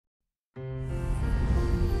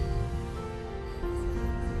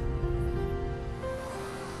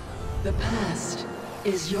The past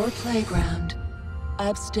is your playground.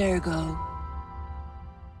 Abstergo.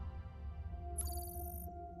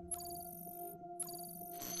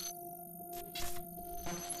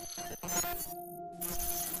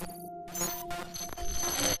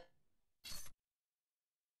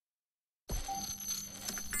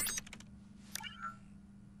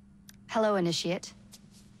 Hello, Initiate.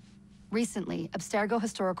 Recently, Abstergo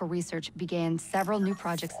Historical Research began several new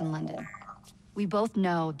projects in London. We both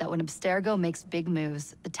know that when Abstergo makes big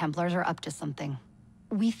moves, the Templars are up to something.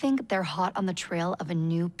 We think they're hot on the trail of a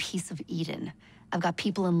new piece of Eden. I've got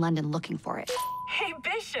people in London looking for it. Hey,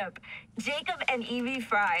 Bishop! Jacob and Evie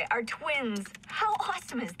Fry are twins. How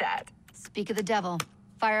awesome is that? Speak of the devil.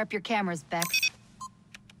 Fire up your cameras, Bex.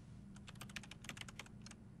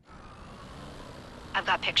 I've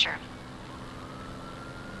got picture.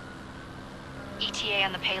 ETA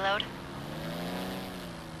on the payload?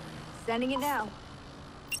 Sending it now.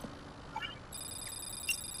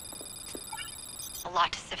 A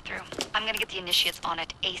lot to sift through. I'm gonna get the Initiates on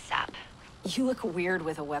it ASAP. You look weird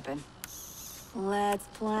with a weapon. Let's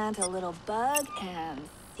plant a little bug and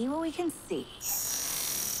see what we can see.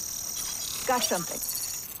 Got something.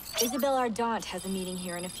 Isabel Ardant has a meeting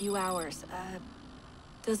here in a few hours.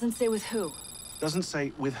 Doesn't say with who. Doesn't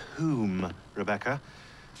say with whom, Rebecca.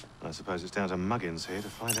 I suppose it's down to Muggins here to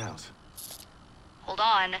find out. Hold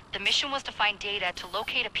on. The mission was to find data to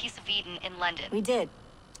locate a piece of Eden in London. We did.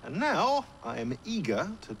 And now, I am eager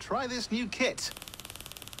to try this new kit.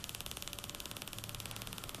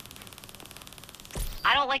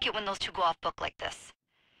 I don't like it when those two go off book like this.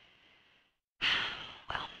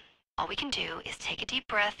 Well, all we can do is take a deep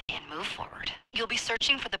breath and move forward. You'll be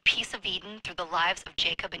searching for the piece of Eden through the lives of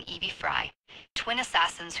Jacob and Evie Fry, twin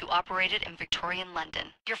assassins who operated in Victorian London.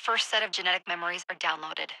 Your first set of genetic memories are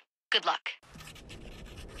downloaded. Good luck.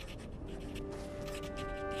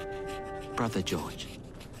 Brother George,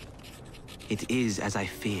 it is as I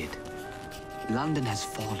feared. London has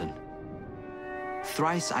fallen.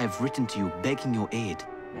 Thrice I have written to you begging your aid.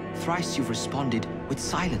 Thrice you've responded with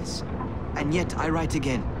silence. And yet I write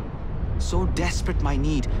again. So desperate my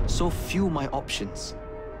need, so few my options.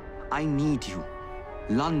 I need you.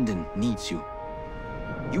 London needs you.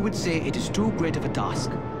 You would say it is too great of a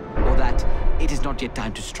task, or that it is not yet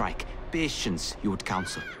time to strike. Patience, you would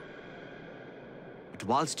counsel. But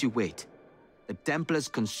whilst you wait, the Templars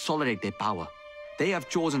consolidate their power. They have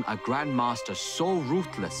chosen a Grand Master so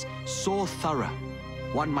ruthless, so thorough,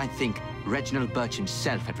 one might think Reginald Birch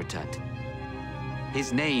himself had returned.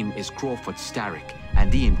 His name is Crawford Starrick,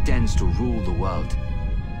 and he intends to rule the world.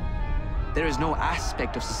 There is no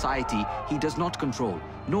aspect of society he does not control,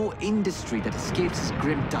 no industry that escapes his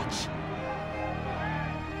grim touch.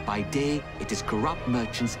 By day, it is corrupt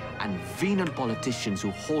merchants and venal politicians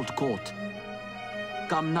who hold court.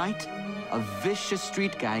 Come night, a vicious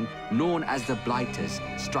street gang known as the Blighters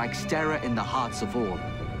strikes terror in the hearts of all.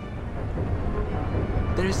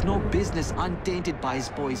 There is no business untainted by his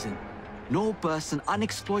poison, no person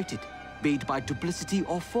unexploited, be it by duplicity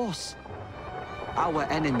or force. Our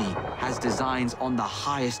enemy has designs on the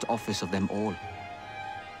highest office of them all.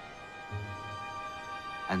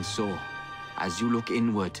 And so, as you look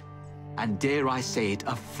inward, and dare I say it,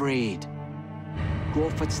 afraid,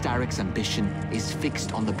 Crawford Starrick's ambition is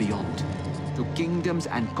fixed on the beyond, to kingdoms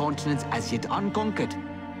and continents as yet unconquered,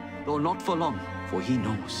 though not for long, for he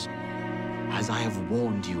knows, as I have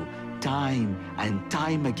warned you time and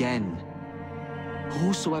time again,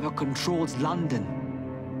 whosoever controls London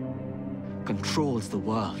controls the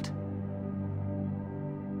world.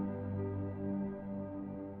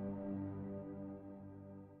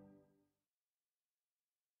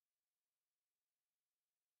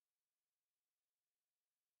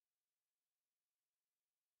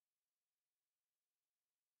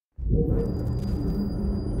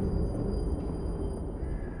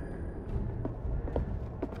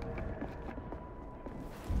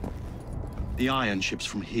 The iron ship's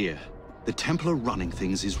from here. The Templar running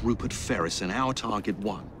things is Rupert Ferris and our target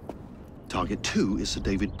 1. Target 2 is Sir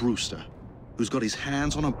David Brewster, who's got his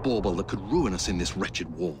hands on a bauble that could ruin us in this wretched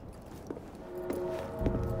war.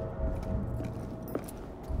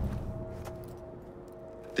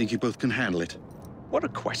 Think you both can handle it? What a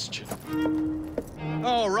question.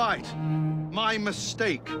 All right. My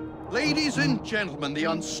mistake. Ladies and gentlemen, the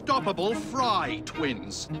unstoppable Fry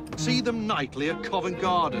twins. See them nightly at Covent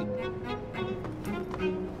Garden.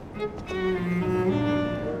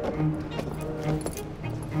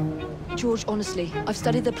 George, honestly, I've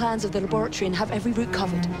studied the plans of the laboratory and have every route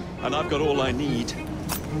covered. And I've got all I need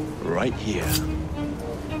right here.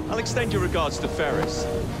 I'll extend your regards to Ferris.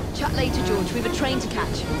 Chat later, George. We've a train to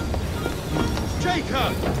catch.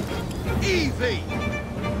 Jacob! Easy!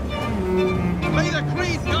 May the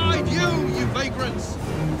creed guide you, you vagrants!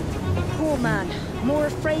 Poor man, more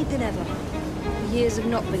afraid than ever. The years have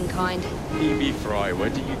not been kind. E.B. Fry, where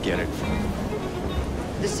do you get it from?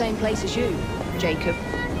 The same place as you, Jacob.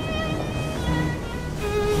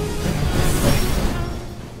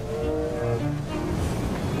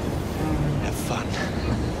 Have fun.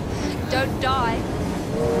 Don't die.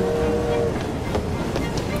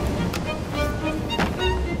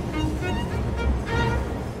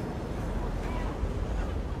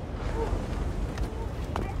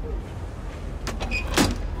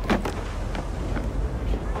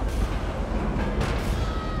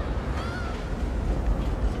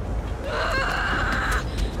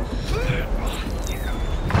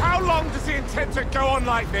 How long does he intend to go on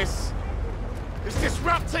like this? He's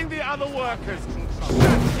disrupting the other workers.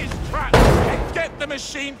 That's his trap. And get the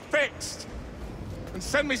machine fixed. And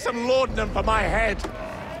send me some laudanum for my head.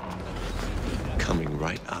 Coming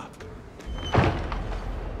right up.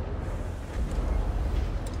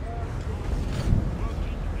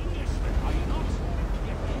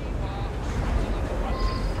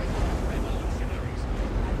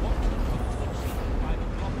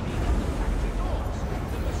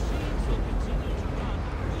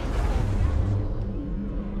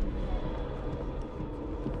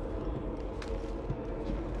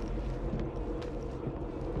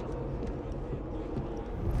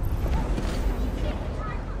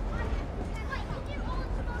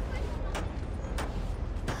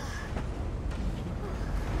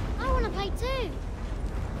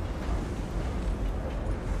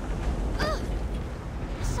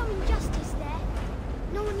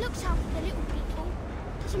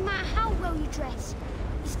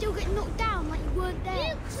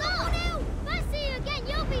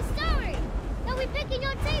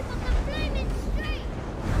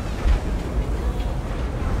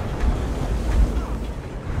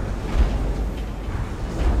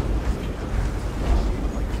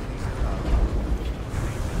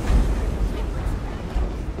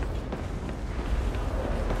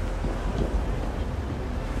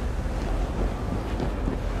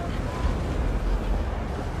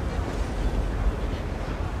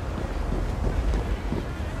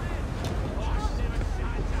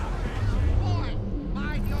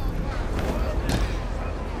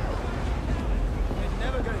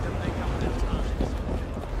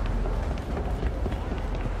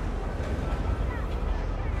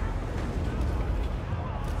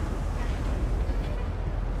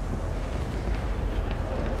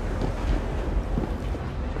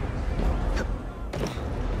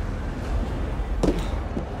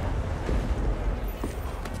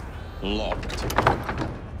 Locked.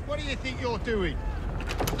 What do you think you're doing?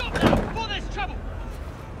 Stop now, before there's trouble!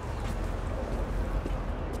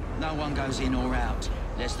 No one goes in or out,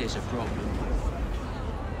 unless there's a problem.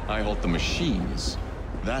 I hold the machines.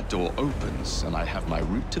 That door opens, and I have my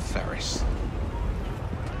route to Ferris.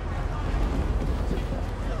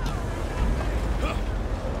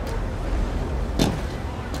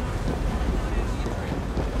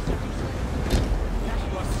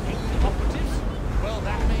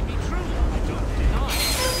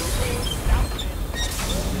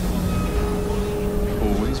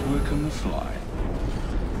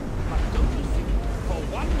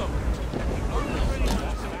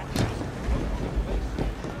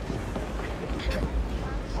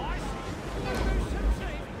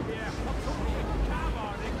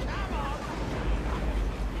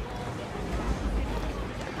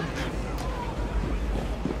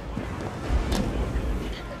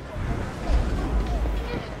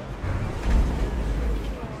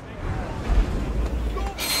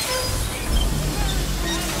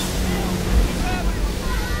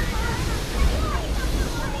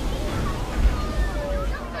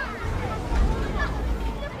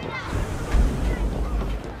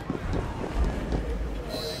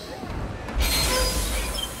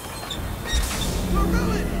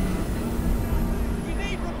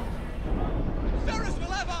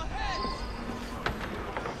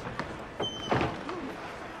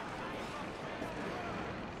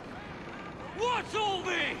 What's all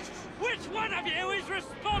this? Which one of you is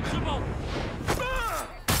responsible?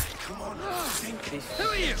 Come on, who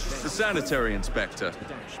are you? The sanitary inspector.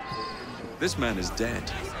 This man is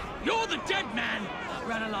dead. You're the dead man!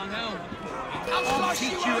 Run along home. I'll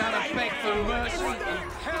teach you how to beg for mercy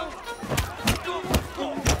and help.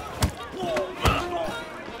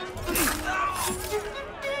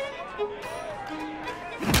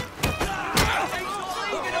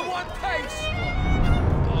 Even at one pace!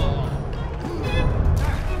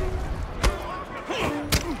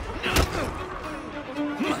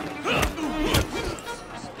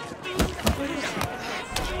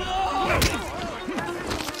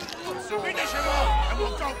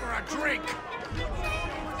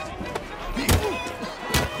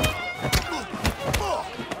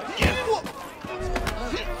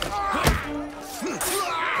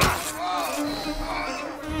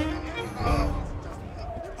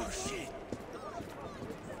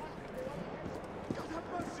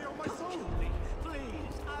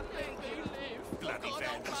 bloody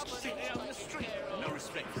vandals sit there on the street. No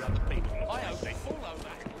respect for other people. I hope they fall over.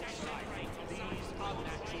 These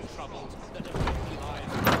unnatural troubles that affect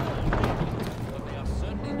lives. But they are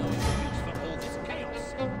certainly no excuse for all this chaos.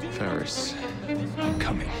 Ferris, I'm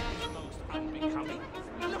coming. Most unbecoming.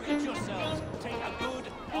 Look at yourselves. Take a good,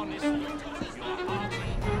 honest look. You are hearty.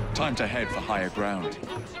 Time to head for higher ground.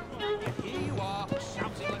 And here you are,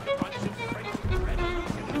 shouting like a bunch of French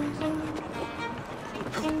revolutionaries.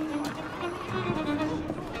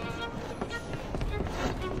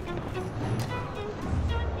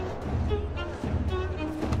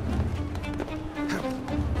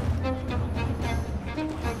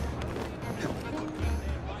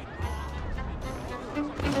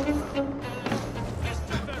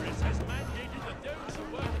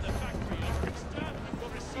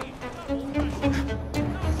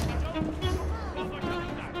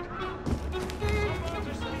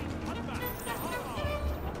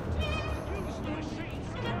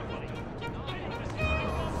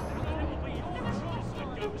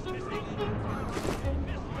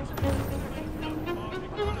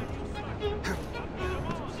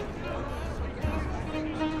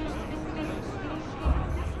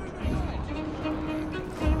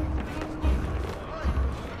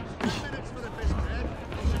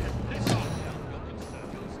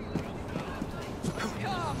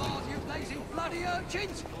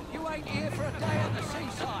 You ain't here for a day at the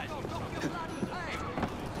seaside.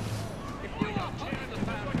 If you are part of the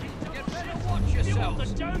family, you better watch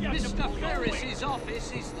yourselves. Mr. Ferris's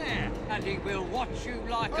office is there, and he will watch you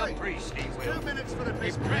like a priest, he will. 2 minutes for the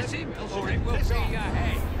piss. Impress him, or it will be your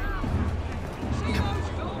head. See those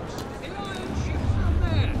dogs? The iron ships from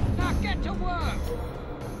there. Now get to work.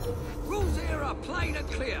 Rules here are plain and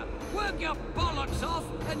clear. Work your bollocks off,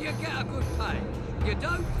 and you get a good pay. You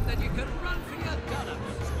don't, then you can run for your gunners.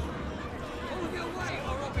 Pull your weight,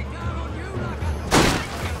 or I'll be down on you like a...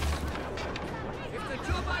 If the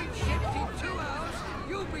job ain't shipped in 2 hours,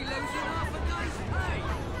 you'll be losing half a day's pay.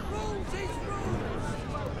 Rules is rules.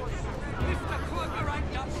 If the quota ain't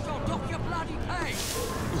done, I'll dock your bloody pay.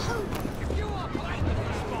 If you are putting the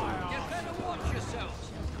fire, you better watch yourselves.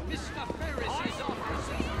 Mr. Ferris's office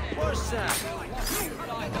is there. What's that? Like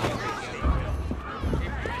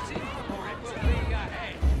impressive, or it will be your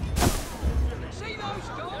head. See those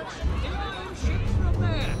dogs? The iron ships from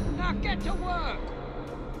there. Now get to work.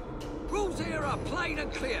 Rules here are plain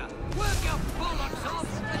and clear. Work your bollocks off,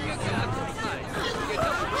 and you get a good pay. You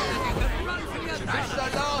don't, then you can run for your days. That's the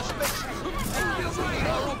last bit. Move your weight, or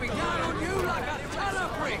I'll be down on you like a ton of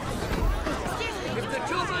bricks. If the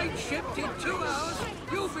job ain't shipped in 2 hours,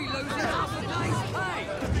 you'll be losing half a day's pay.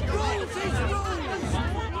 Rules is rules.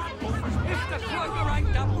 If the quota ain't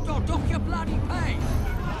doubled, I'll dock your bloody pay.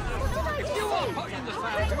 If you are putting the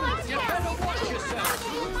family, you better watch yourself.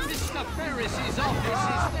 Mr. Ferris's office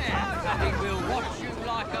is there, and he will watch you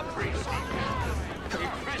like a priest.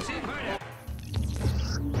 Impressive.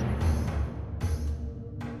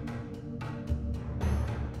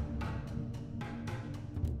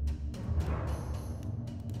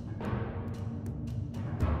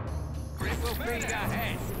 It will be your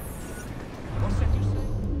head. What's that you say?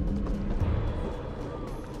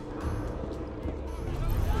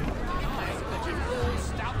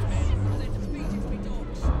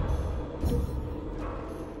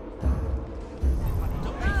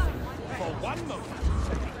 One moment,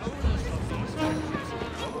 the owners of these factories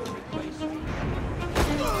will replace me.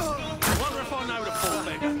 I wonder if I know the poor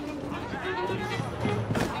beggar.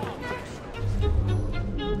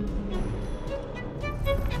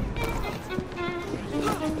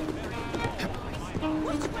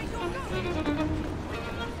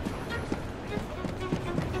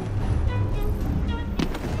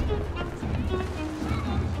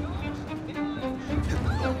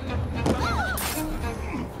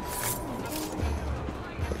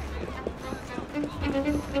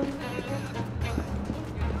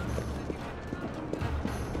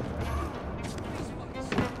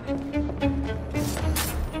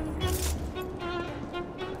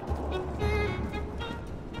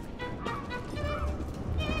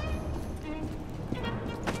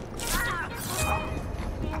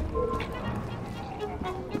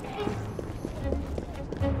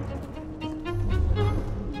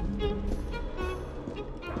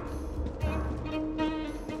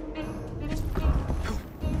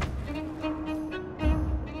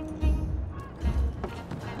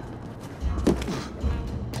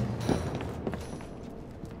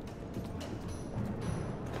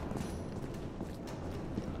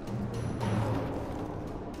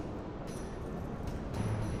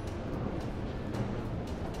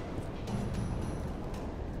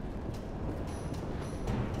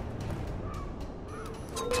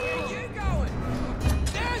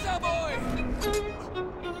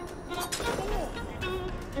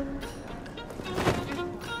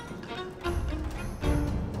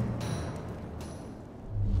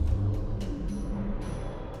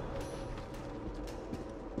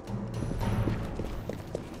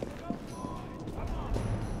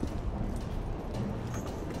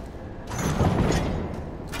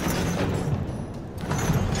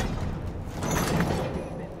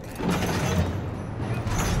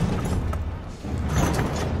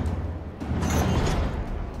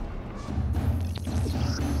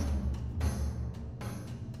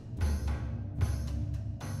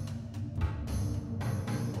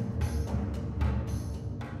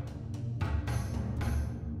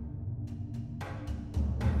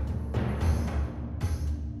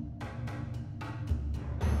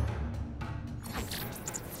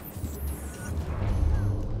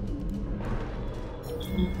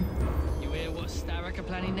 You hear what Starrick are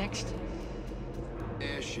planning next?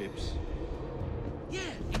 Airships. Yeah,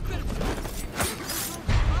 incredible.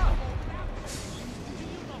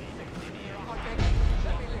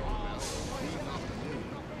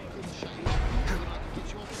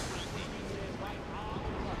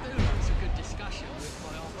 That's a good discussion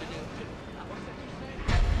with my afternoon.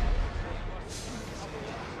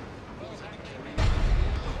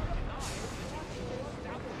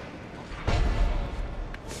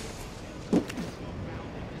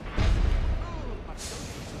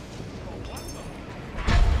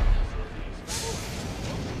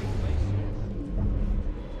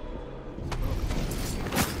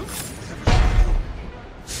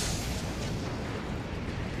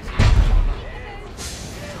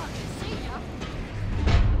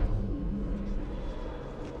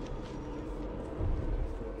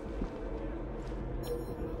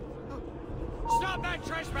 Stop that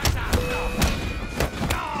trespasser!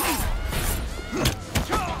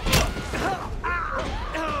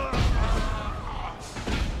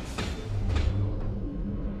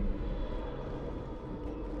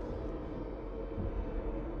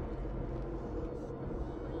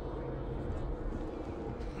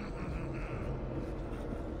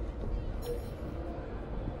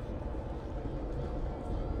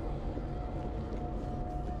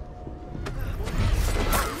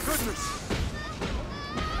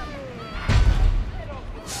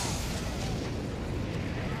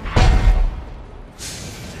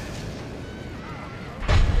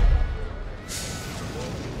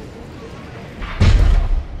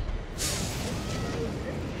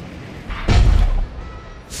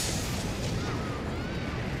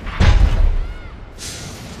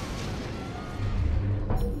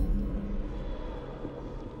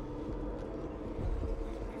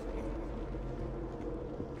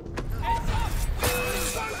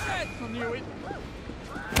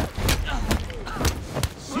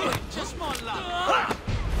 Just my luck.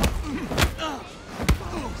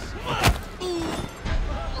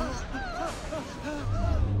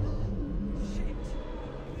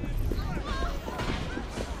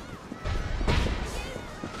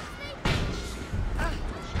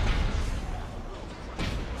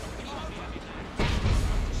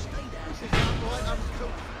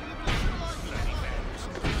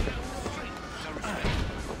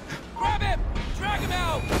 Grab him! Drag him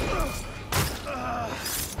out!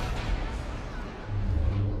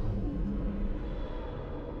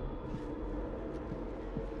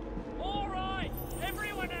 All right,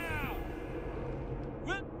 everyone out!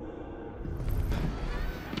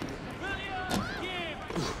 William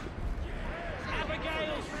Gibbs!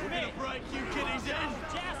 Abigail Smith! Break you kiddies in!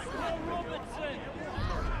 Jasper Robertson!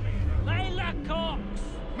 Layla Cox!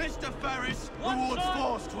 Mr. Ferris One rewards side.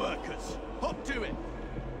 forced workers. Hop to it.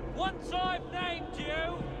 Once I've named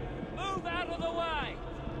you, move out of the way!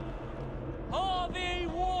 Harvey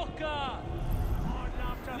Walker! I'd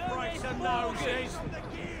love to Lewis break some Morgan. noses.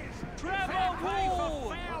 Trevor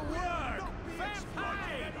Ward! Fair work. Fair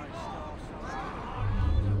pay.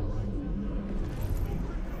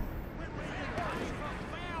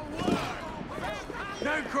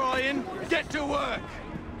 No crying. Get to work.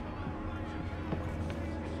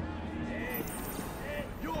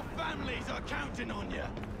 Your families are counting on you.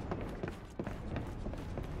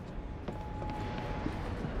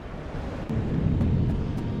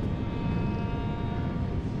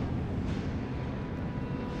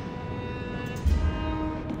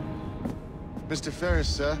 Mr. Ferris,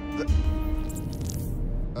 sir,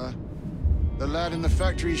 the lad in the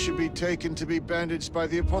factory should be taken to be bandaged by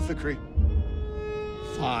the apothecary.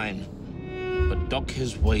 Fine. But dock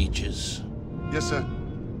his wages. Yes, sir.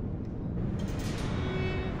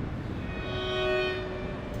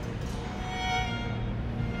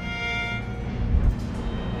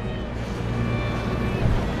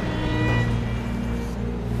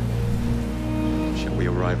 Shall we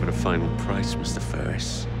arrive at a final price, Mr.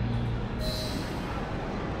 Ferris?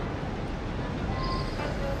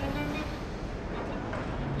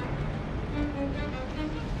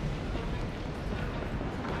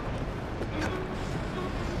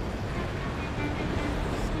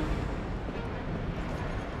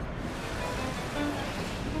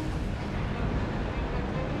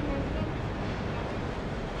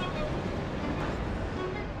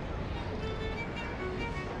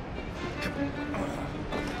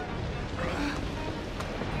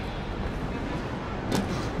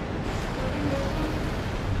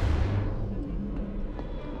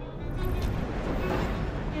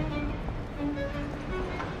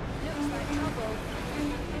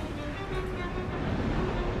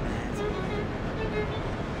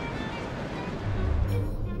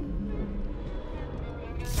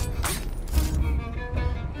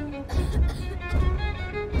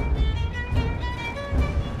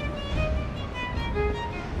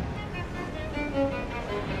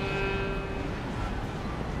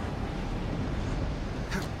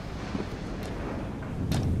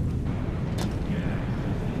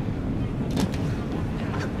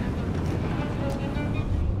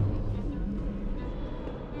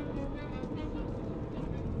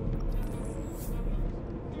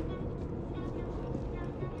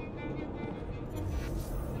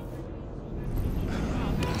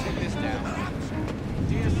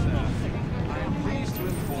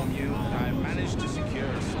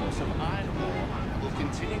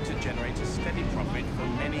 generate a steady profit for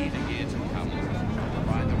many a year to come,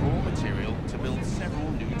 provide the raw material to build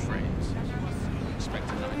several new trains.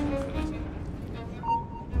 Expect a nice one for this.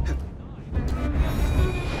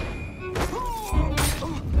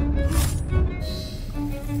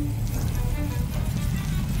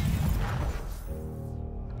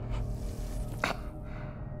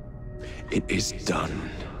 It is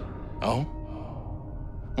done. Oh?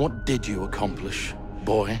 What did you accomplish,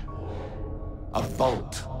 boy? A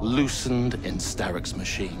bolt loosened in Starrick's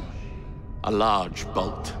machine. A large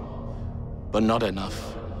bolt, but not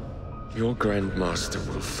enough. Your Grandmaster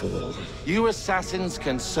will fall. You assassins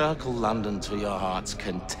can circle London to your heart's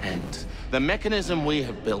content. The mechanism we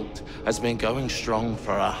have built has been going strong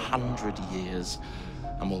for 100 years,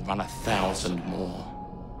 and will run 1,000 more.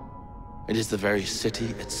 It is the very city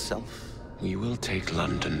itself. We will take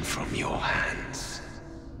London from your hands.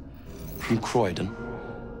 From Croydon?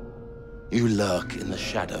 You lurk in the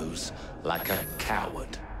shadows like a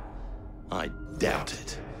coward. I doubt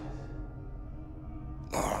it.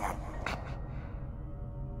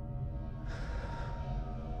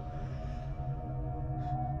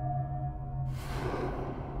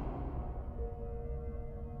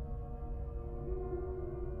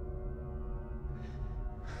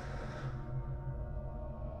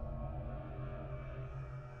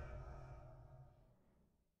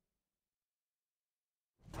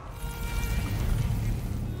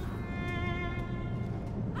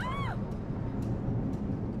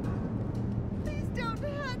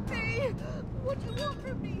 What do you want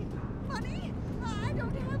from me? Money? I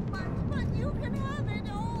don't have much, but you can have it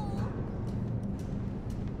all.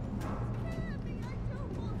 Spare me, I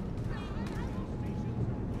don't want to die.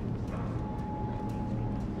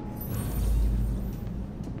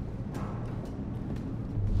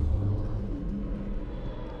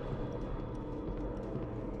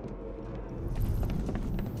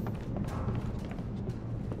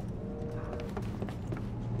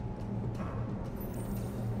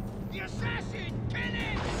 The assassin! Kill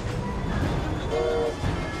him!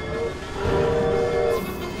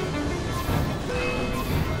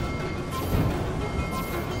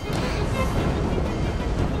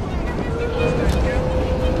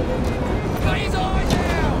 Cut his eyes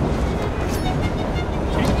out!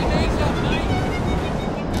 Keep your knees up, mate!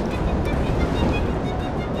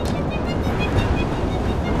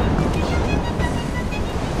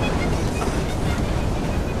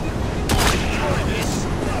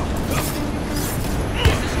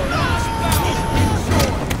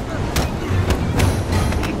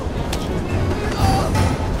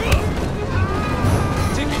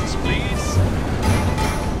 Tickets, please.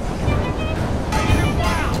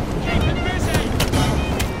 Keep it busy.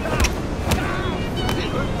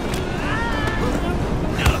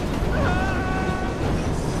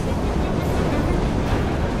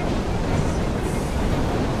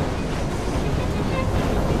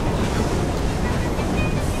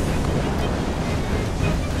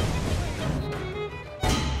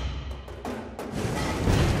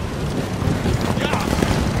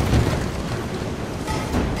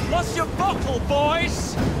 What's your bottle,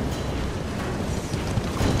 boys?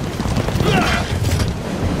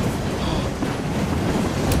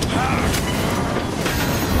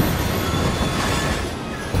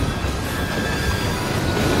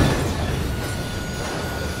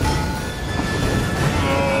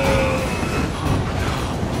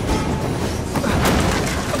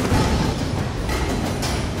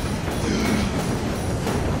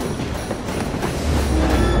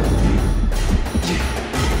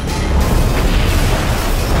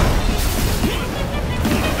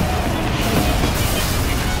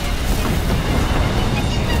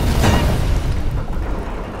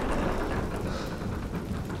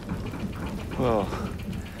 Well,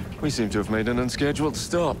 we seem to have made an unscheduled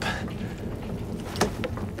stop.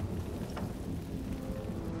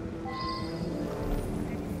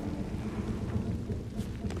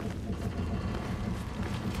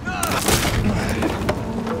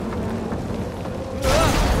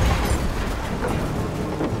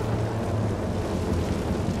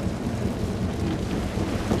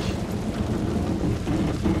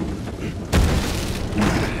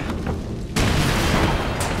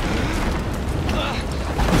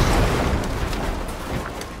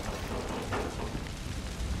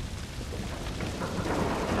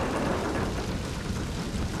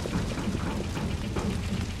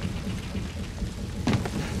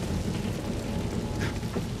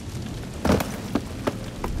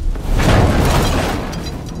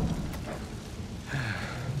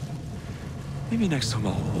 Maybe next time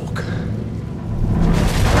I'll walk.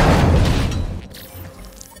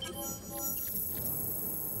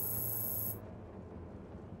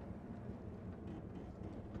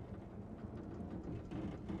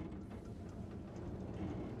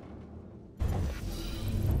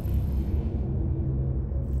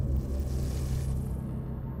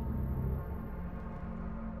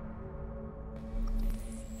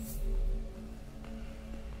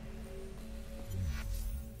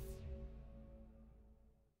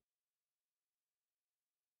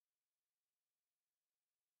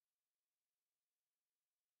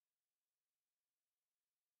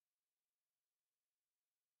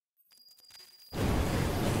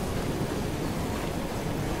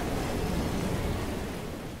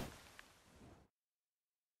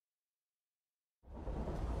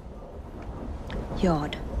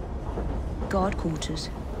 Yard. Guard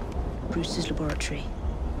quarters. Brewster's laboratory.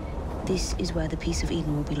 This is where the piece of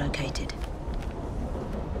Eden will be located.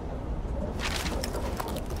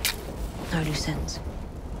 No loose ends.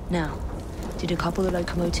 Now, decouple the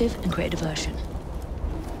locomotive and create a diversion.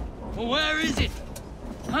 Well, where is it?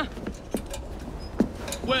 Huh?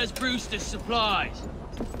 Where's Brewster's supplies?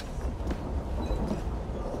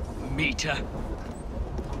 Meter.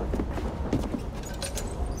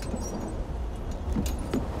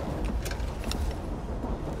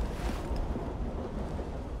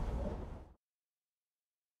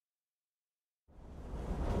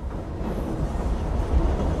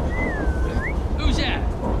 Who's that?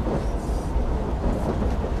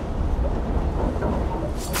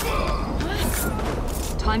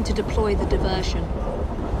 Time to deploy the diversion.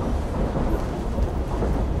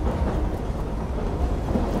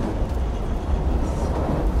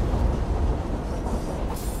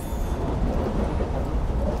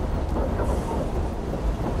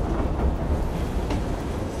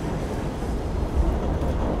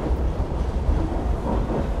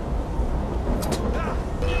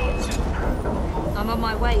 I'm on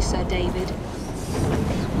my way, Sir David.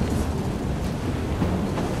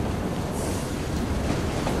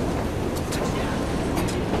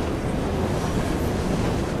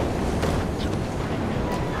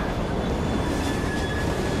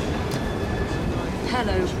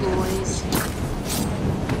 Hello, boys.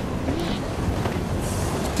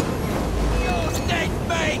 You're dead,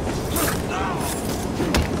 mate!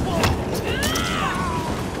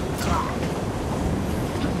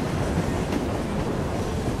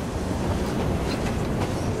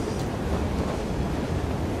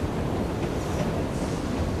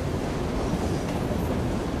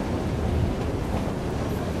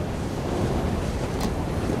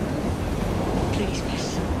 Please, miss.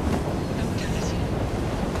 Don't tell us.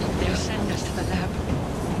 They'll send us to the lab.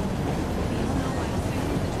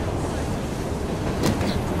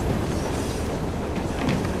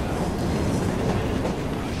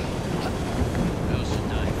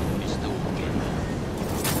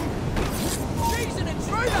 She's an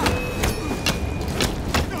intruder!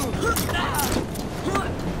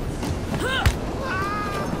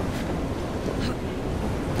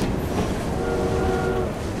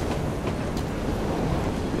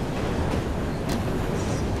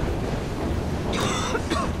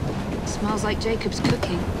 Smells like Jacob's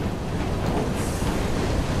cooking.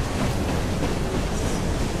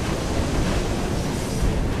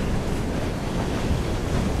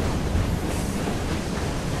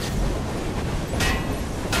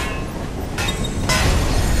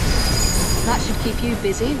 That should keep you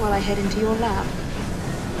busy while I head into your lab.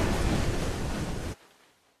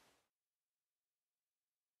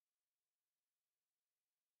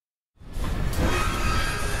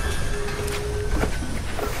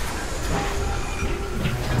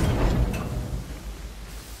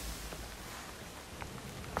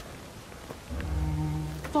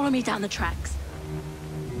 Follow me down the tracks.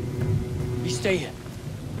 You stay here.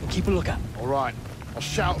 And keep a lookout. All right. I'll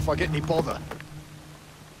shout if I get any bother.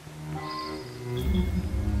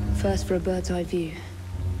 First for a bird's eye view.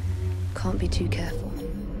 Can't be too careful.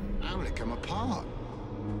 How will it come apart?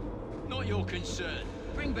 Not your concern.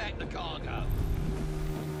 Bring back the cargo.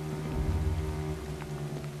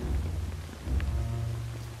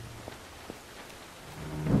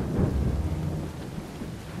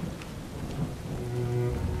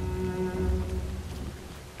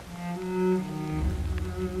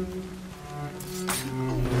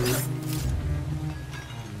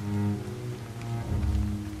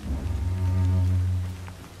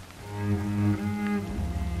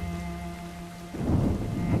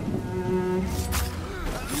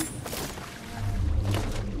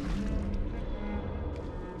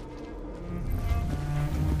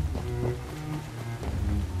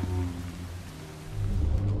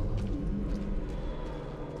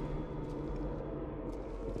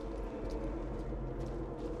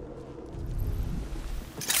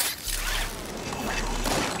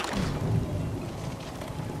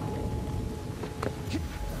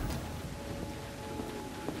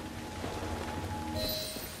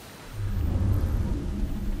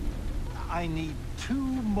 I need 2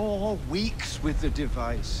 more weeks with the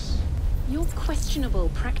device. Your questionable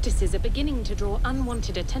practices are beginning to draw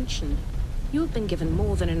unwanted attention. You have been given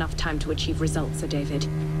more than enough time to achieve results, Sir David.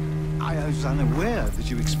 I was unaware that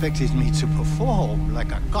you expected me to perform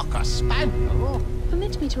like a cocker spaniel.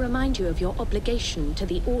 Permit me to remind you of your obligation to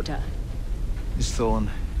the Order. Miss Thorne,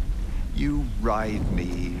 you ride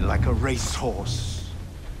me like a racehorse.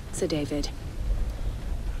 Sir David,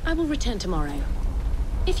 I will return tomorrow.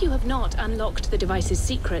 If you have not unlocked the device's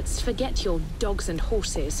secrets, forget your dogs and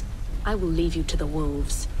horses. I will leave you to the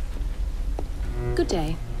wolves. Good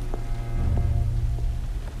day.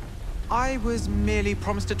 I was merely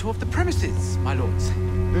promised a tour of the premises, my lords.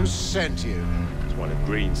 Who sent you? It's one of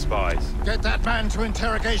Green's spies. Get that man to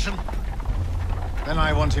interrogation. Then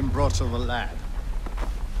I want him brought to the lab.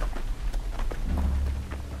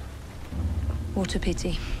 What a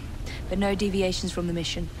pity. But no deviations from the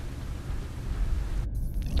mission.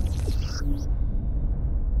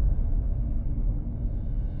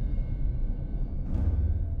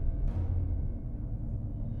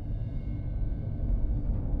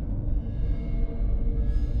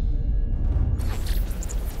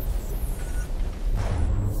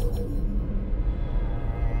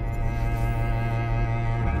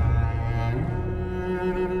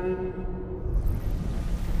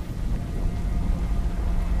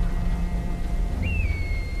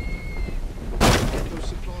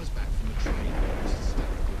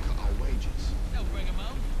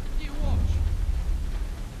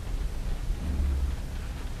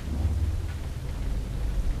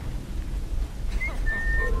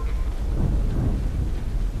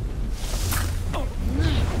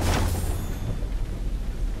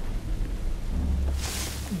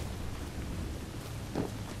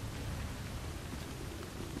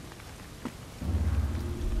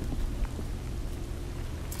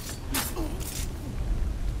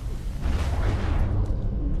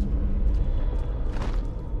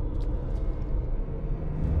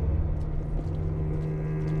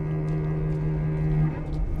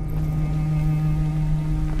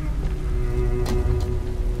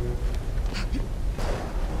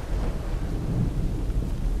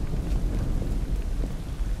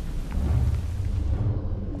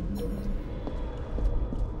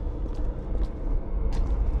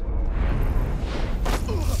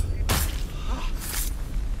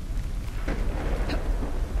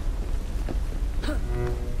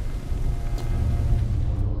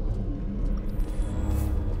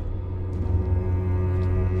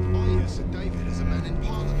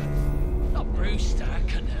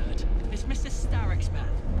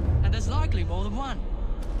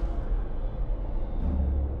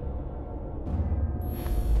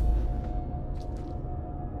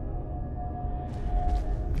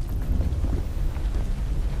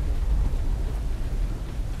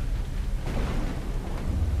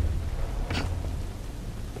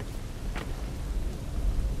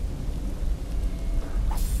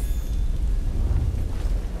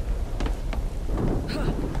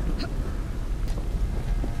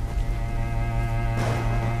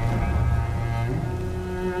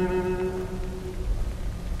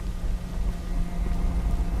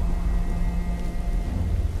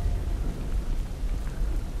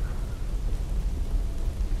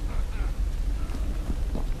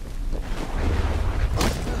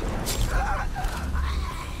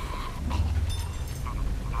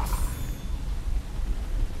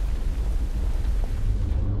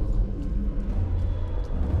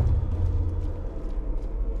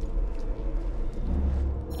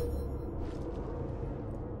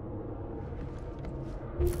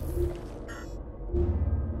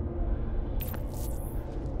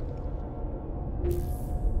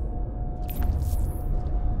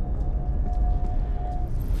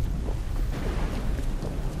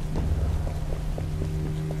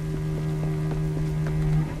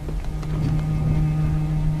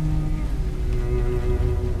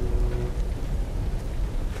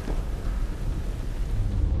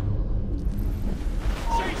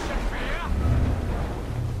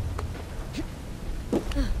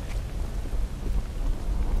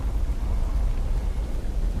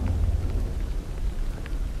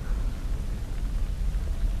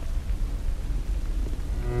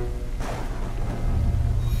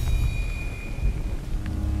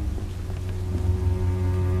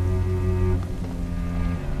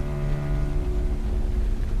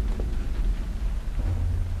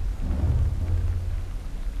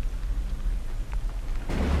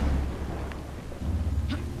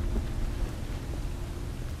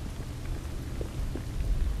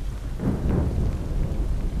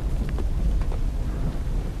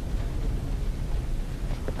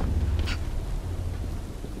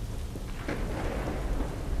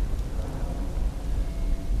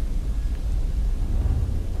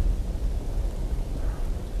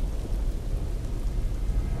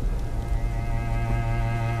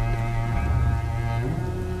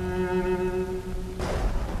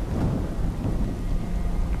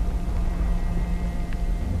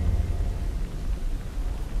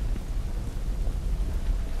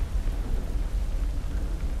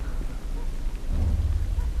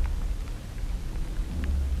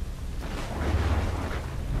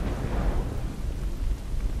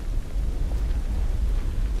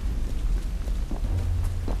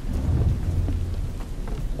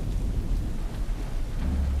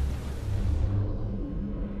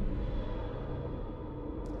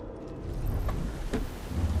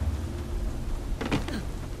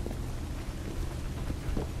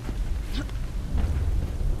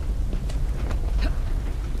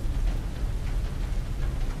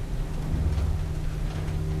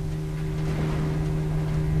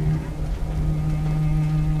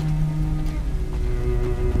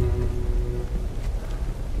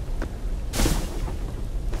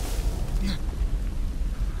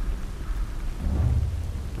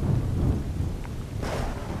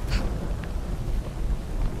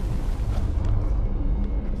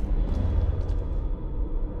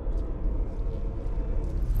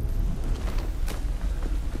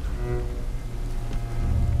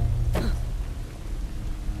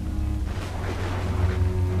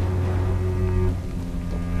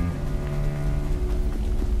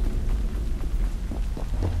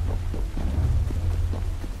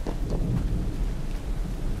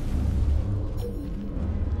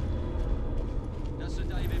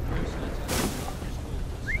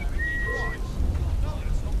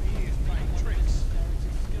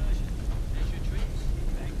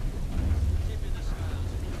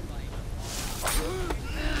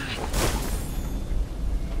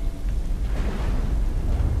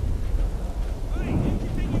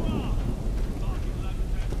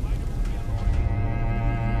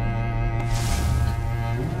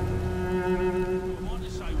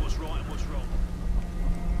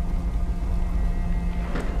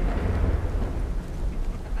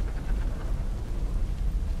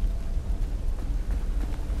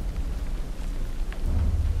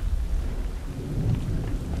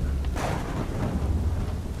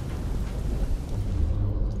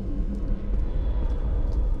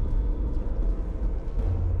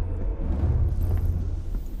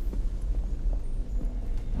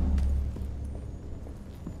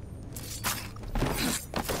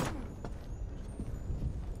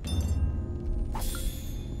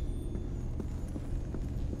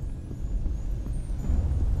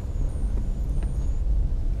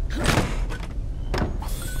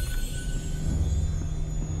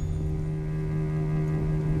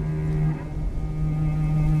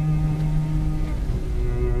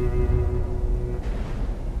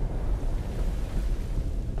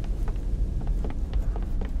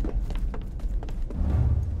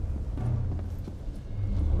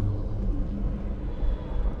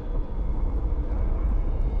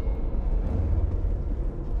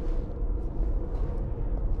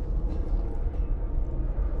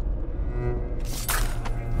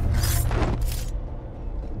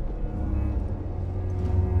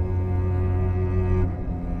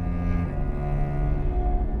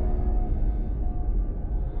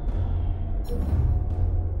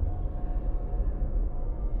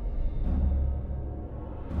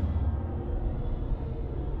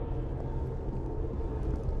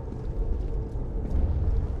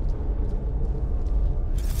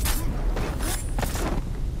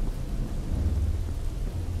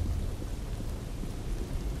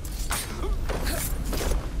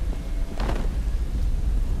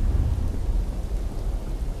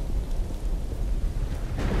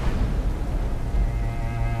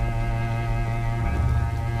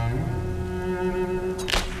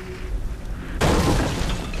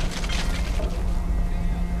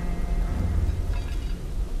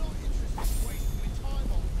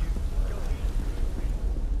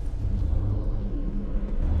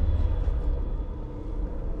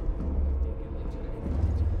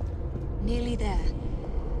 Nearly there.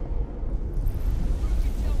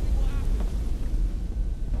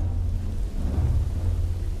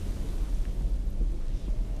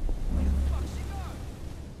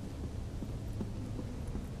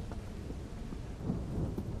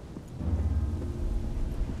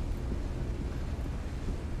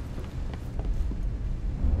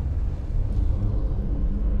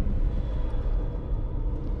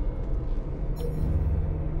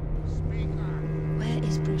 Where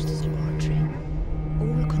is Brewster's laboratory? All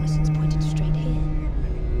reconnaissance pointed straight here.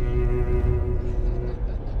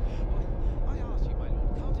 I ask you, my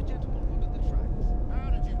lord, can't a gentleman wander the tracks? How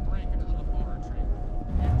did you break into the laboratory?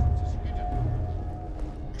 Entrance is hidden.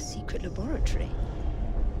 A secret laboratory?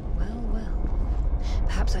 Well, well.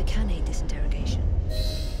 Perhaps I can aid this interrogation.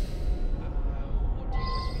 What do you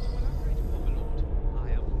wish me to elaborate upon, my lord?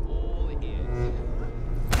 I am all ears.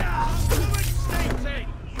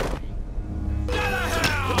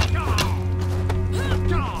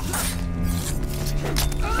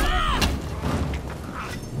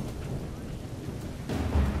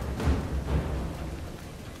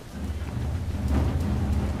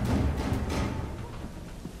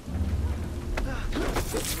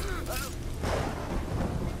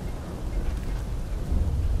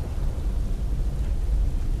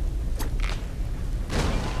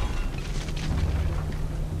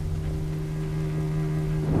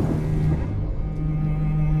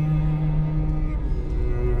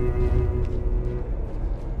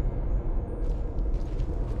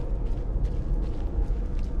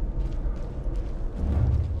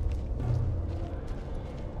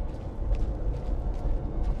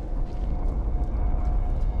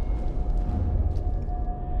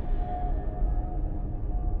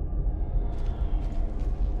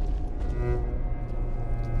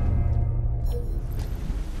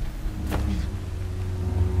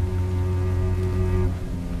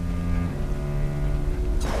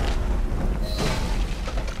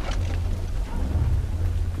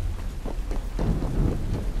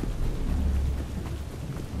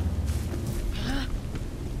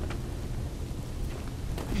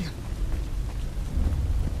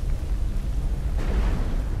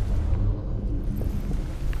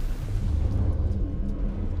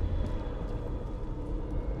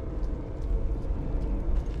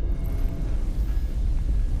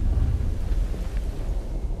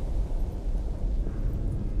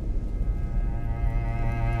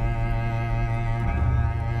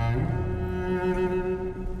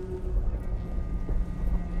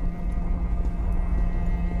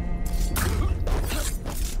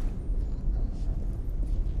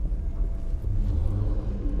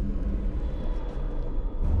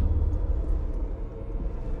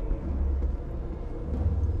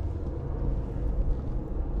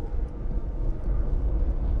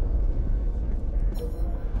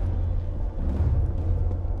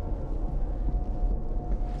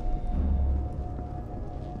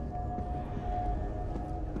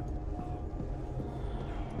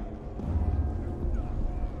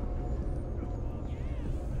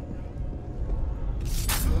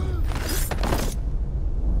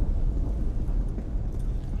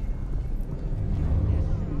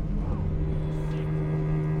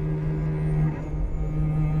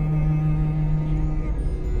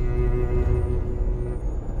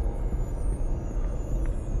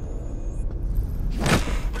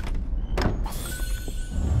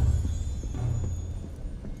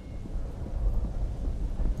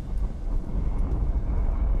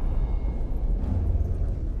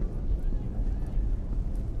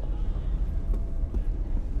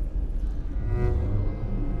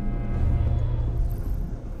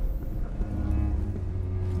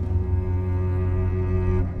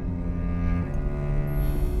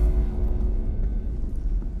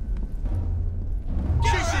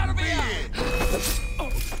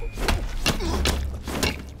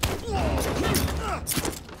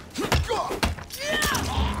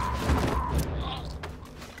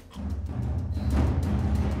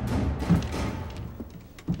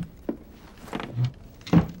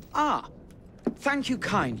 Ah, thank you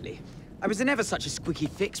kindly. I was in ever such a squeaky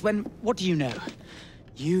fix when, what do you know?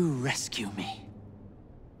 You rescue me.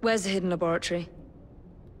 Where's the hidden laboratory?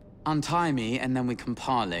 Untie me, and then we can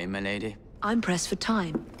parley, milady. I'm pressed for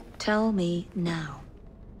time. Tell me now.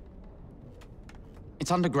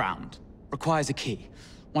 It's underground. Requires a key.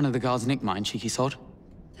 One of the guards nicked mine, cheeky sod.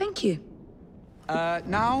 Thank you.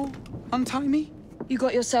 Now untie me? You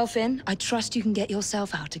got yourself in. I trust you can get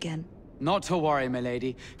yourself out again. Not to worry,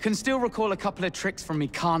 milady. Can still recall a couple of tricks from me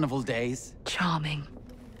carnival days. Charming.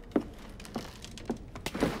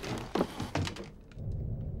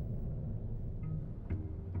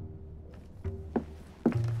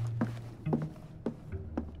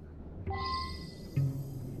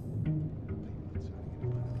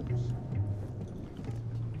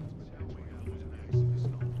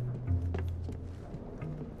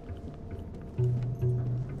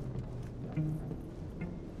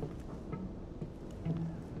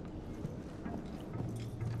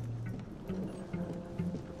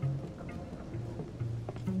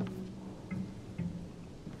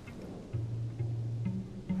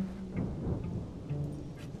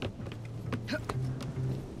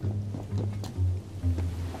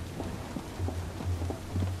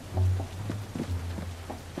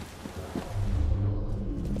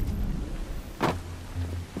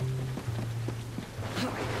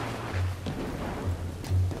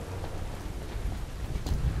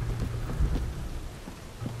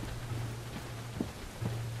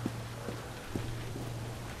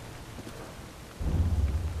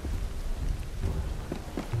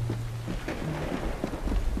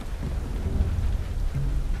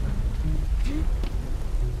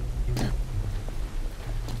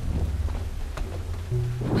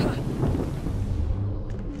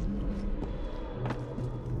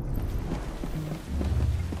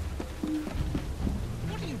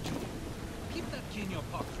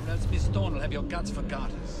 Thorn will have your guts for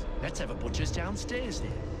garters. Let's have a butcher's downstairs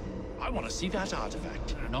then. I want to see that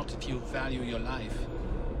artifact. Not if you value your life.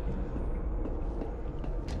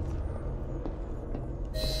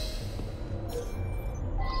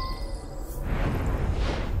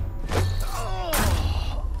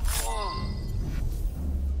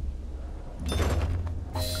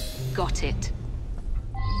 Got it.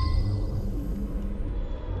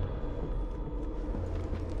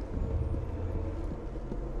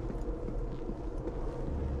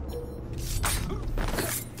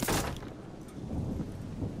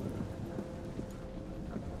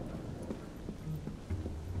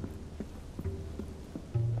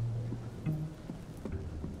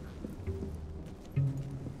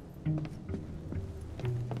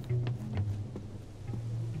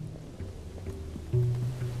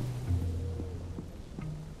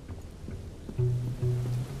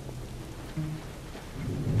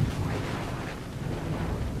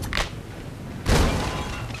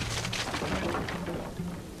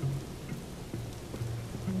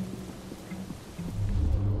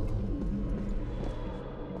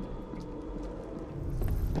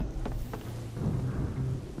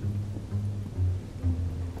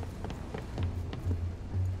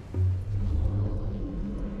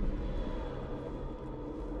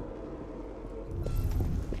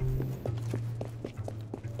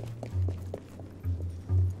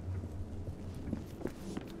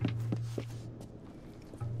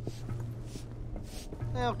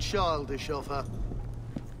 How childish of her.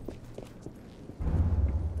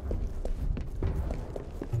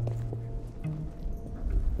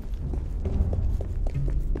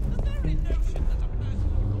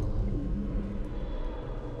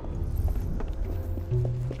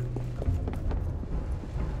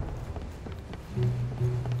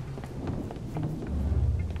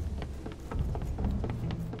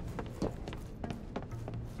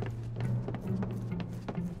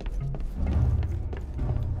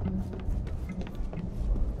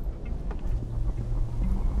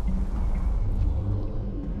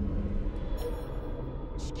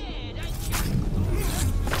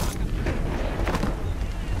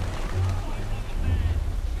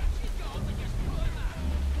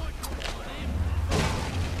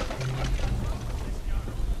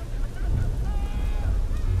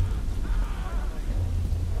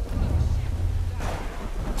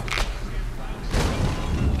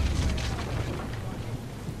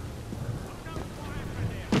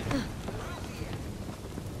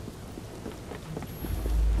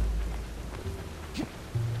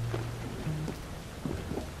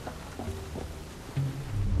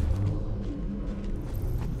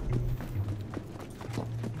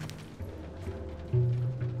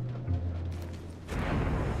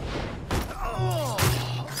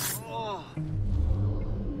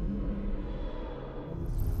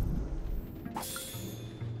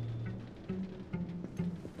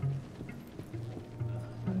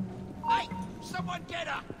 Someone get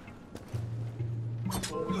her!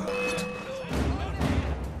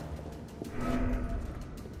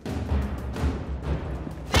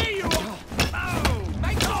 There you are! Oh!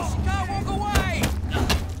 Make your scar walk away!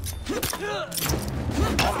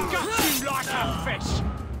 I've got you like a fish!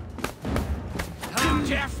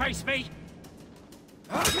 Dare face me?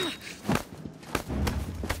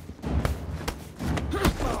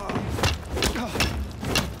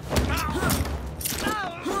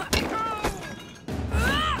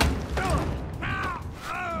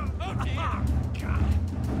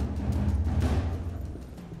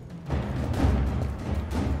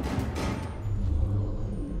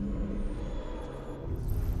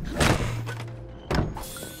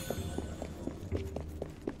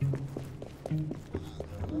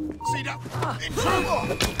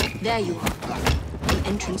 There you are. The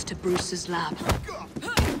entrance to Bruce's lab.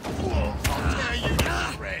 I'll tear you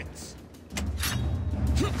to shreds!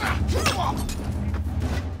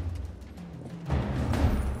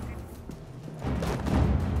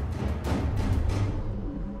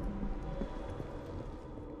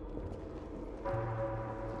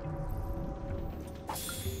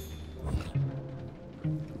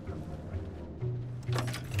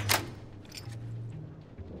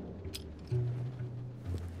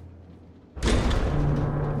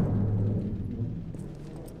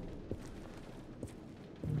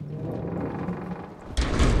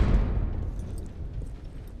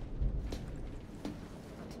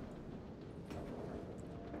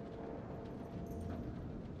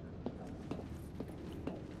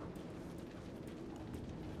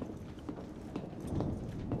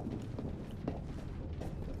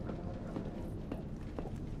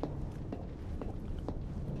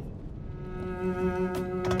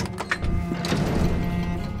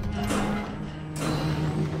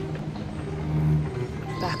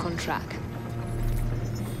 track.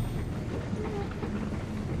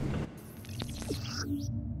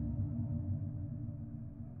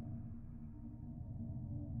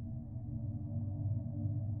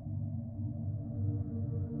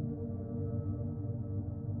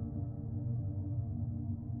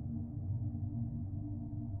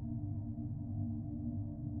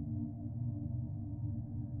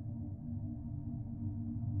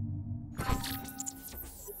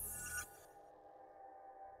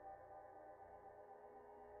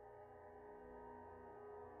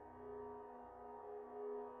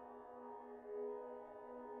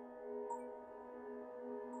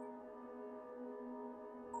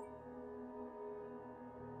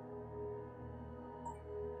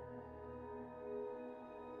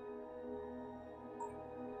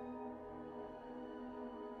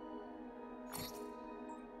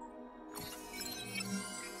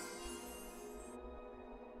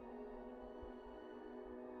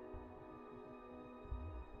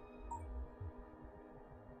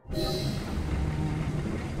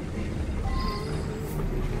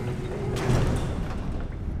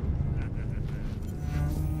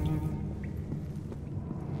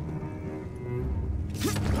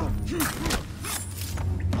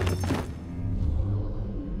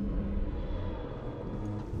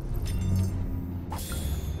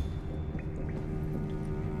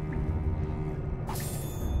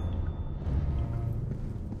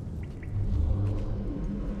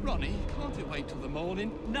 Ronnie, can't it wait till the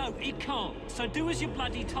morning? No, it can't. So do as you're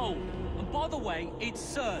bloody told. And by the way, it's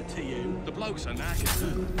sir to you. The blokes are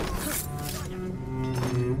knackered.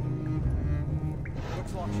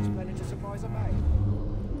 Looks like she's planning to surprise her mate.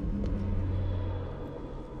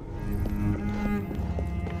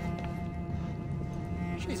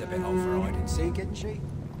 She's a bit old for hide and seek, isn't she?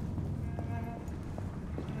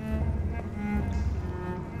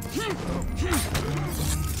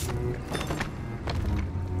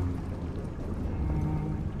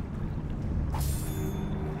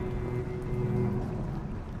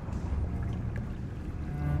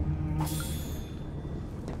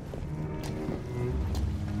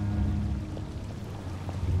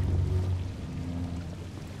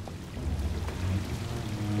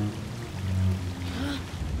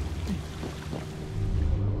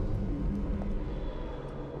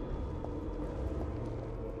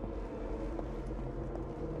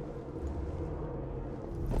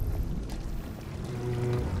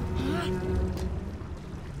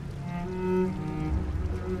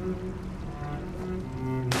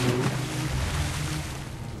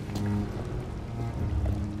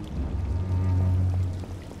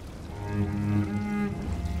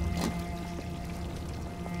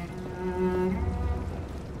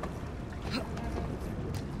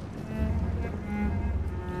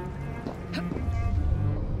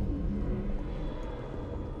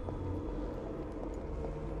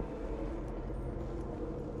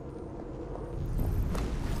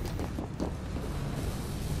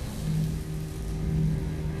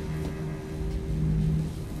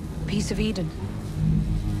 Piece of Eden.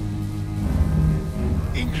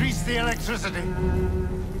 Increase the electricity.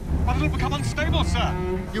 But it'll become unstable, sir.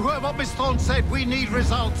 You heard what Miss Thorne said. We need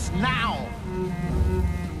results now.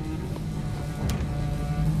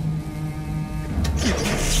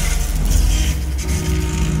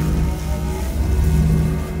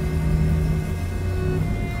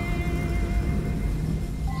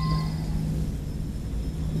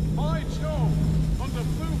 By Jove! From the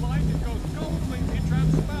blue light, it goes completely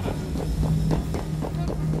transparent. What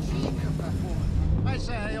cheek of that woman. I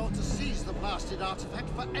say I ought to seize the blasted artifact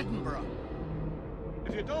for Edinburgh.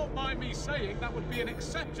 If you don't mind me saying, that would be an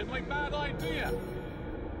exceptionally bad idea.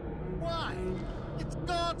 Why? It's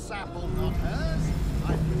God's apple, not hers.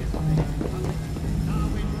 I think it's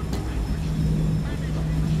Darwin would managed in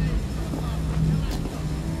shame for the part of Galactus,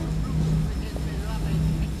 Bruce with his beloved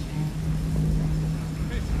Hitchin.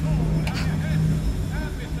 Miss Thorne, have your head,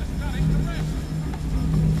 and Mr. Stannick to rest.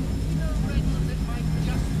 No Redland, it might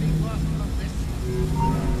just be worth the risk.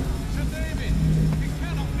 Sir David, it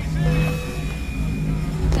cannot be serious.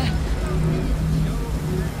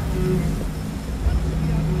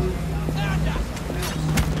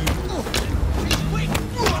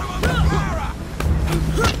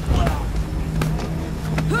 Quick!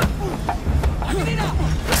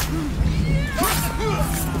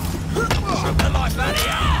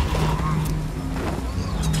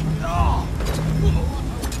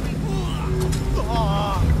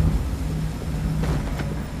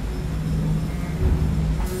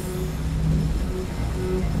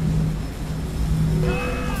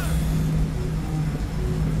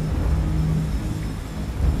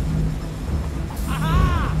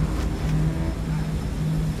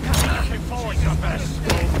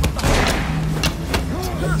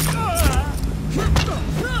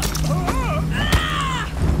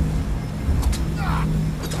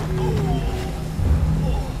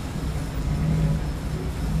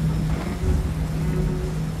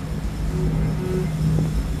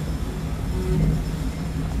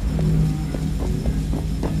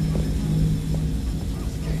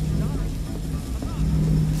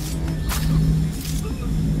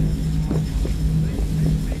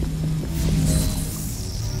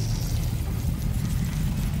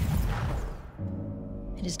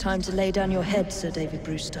 It is time to lay down your head, Sir David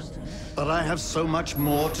Brewster. But I have so much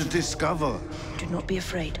more to discover. Do not be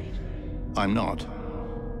afraid. I'm not.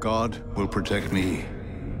 God will protect me.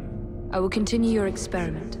 I will continue your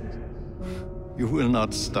experiment. You will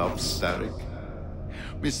not stop, Starrick.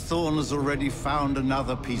 Miss Thorne has already found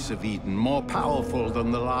another piece of Eden, more powerful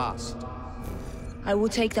than the last. I will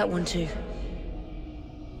take that one too.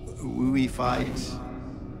 We fight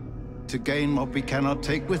to gain what we cannot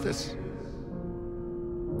take with us.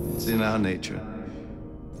 It's in our nature.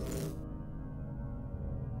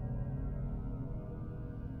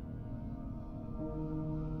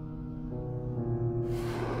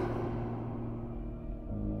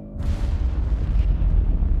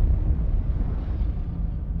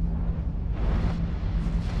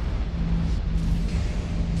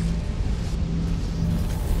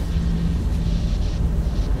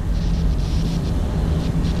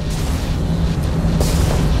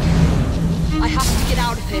 I have to get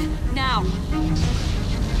out of here, now!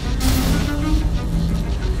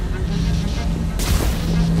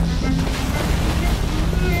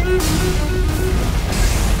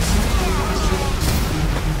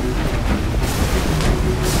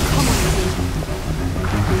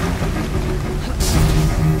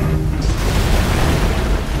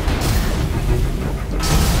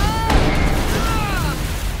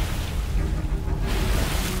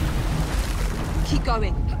 Keep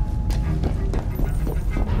going.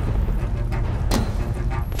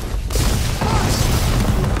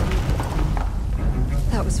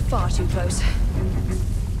 That was far too close.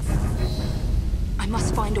 I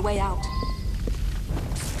must find a way out.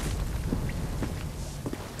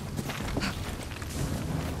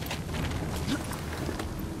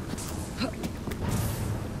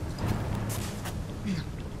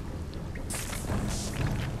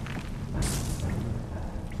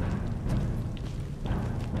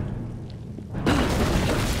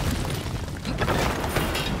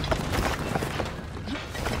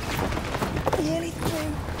 Nearly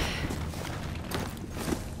through.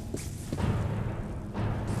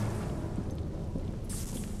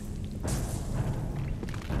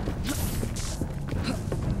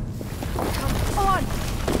 Come on!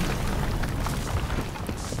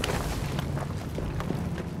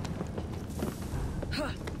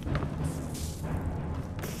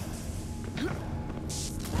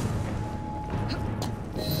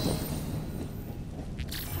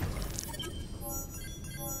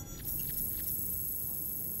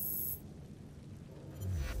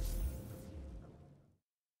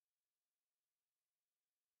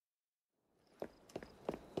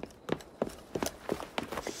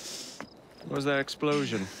 What was that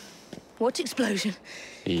explosion? What explosion?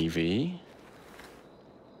 Evie?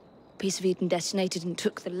 Piece of Eden detonated and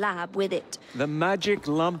took the lab with it. The magic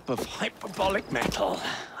lump of hyperbolic metal.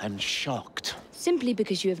 I'm shocked. Simply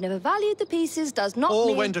because you have never valued the pieces does not All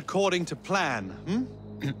mean... went according to plan,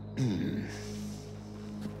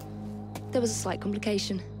 There was a slight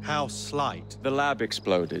complication. How slight? The lab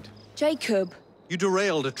exploded. Jacob. You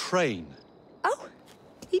derailed a train. Oh,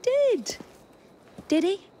 he did. Did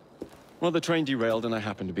he? Well, the train derailed and I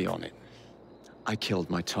happened to be on it. I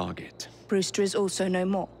killed my target. Brewster is also no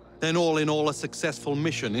more. Then all in all a successful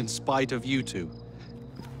mission in spite of you two.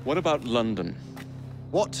 What about London?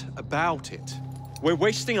 What about it? We're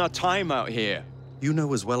wasting our time out here. You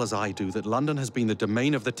know as well as I do that London has been the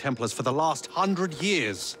domain of the Templars for the last 100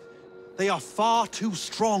 years. They are far too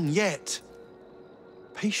strong yet.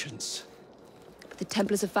 Patience. The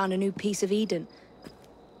Templars have found a new piece of Eden.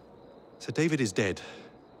 Sir David is dead.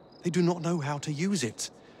 They do not know how to use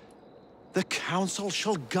it. The Council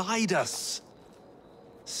shall guide us.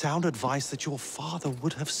 Sound advice that your father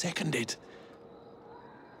would have seconded.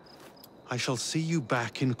 I shall see you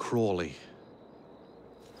back in Crawley.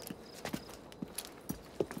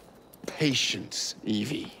 Patience,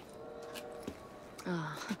 Evie.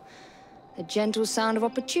 Ah, the gentle sound of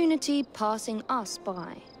opportunity passing us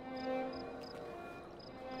by.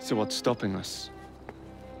 So what's stopping us?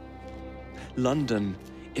 London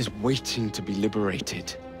is waiting to be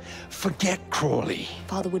liberated. Forget Crawley.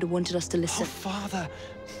 Father would have wanted us to listen. Oh, Father.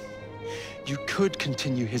 You could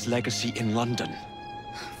continue his legacy in London.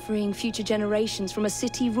 Freeing future generations from a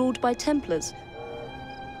city ruled by Templars.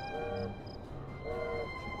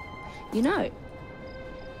 You know,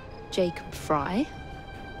 Jacob Fry,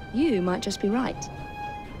 you might just be right.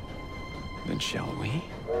 Then shall we?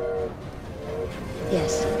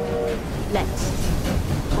 Yes. Let's.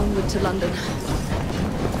 Onward to London.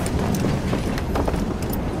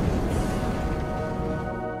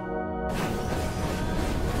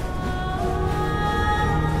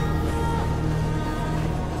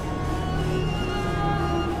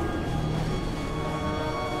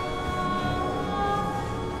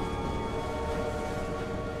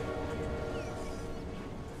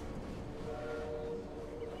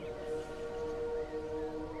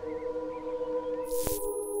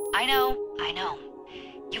 I know.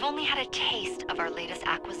 You've only had a taste of our latest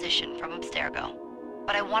acquisition from Abstergo.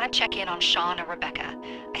 But I want to check in on Sean and Rebecca.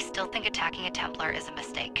 I still think attacking a Templar is a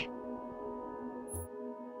mistake.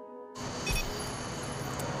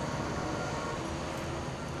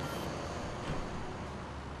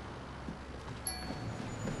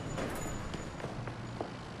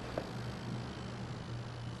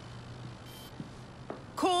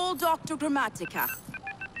 Call Dr. Grammatica.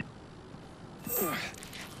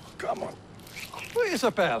 Come on.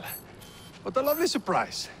 Isabel. What a lovely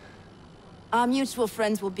surprise. Our mutual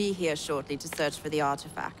friends will be here shortly to search for the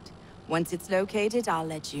artifact. Once it's located, I'll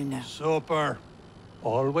let you know. Super.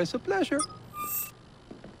 Always a pleasure.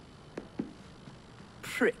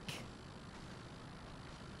 Prick.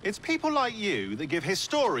 It's people like you that give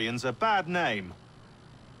historians a bad name.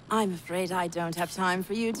 I'm afraid I don't have time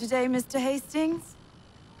for you today, Mr. Hastings.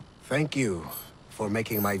 Thank you for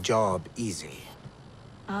making my job easy.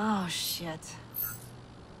 Oh, shit.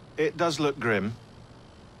 It does look grim.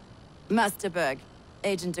 Masterberg,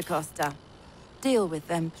 Agent Acosta. Deal with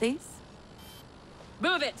them, please.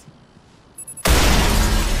 Move it!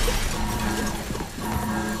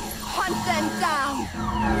 Hunt them down!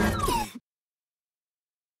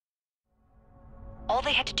 All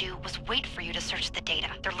they had to do was wait for you to search the data.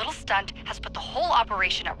 Their little stunt has put the whole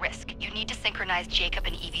operation at risk. You need to synchronize Jacob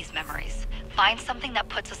and Evie's memories. Find something that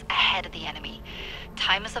puts us ahead of the enemy.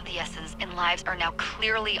 Time is of the essence, and lives are now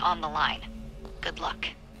clearly on the line. Good luck.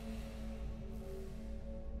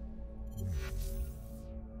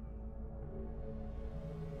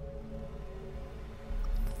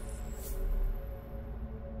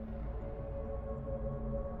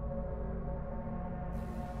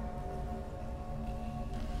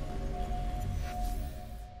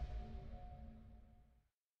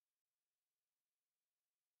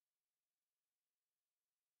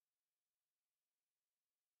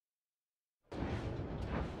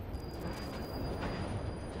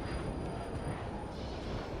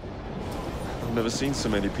 I've never seen so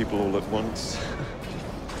many people all at once.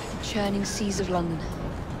 Churning seas of London.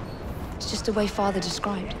 It's just the way Father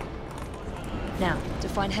described. Now, to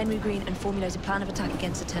find Henry Green and formulate a plan of attack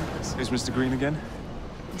against the Templars. Who's Mr. Green again?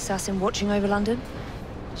 The assassin watching over London?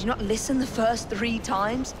 Did you not listen the first 3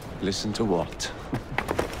 times? Listen to what?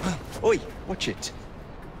 Oi, watch it.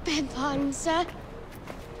 Beg pardon, sir.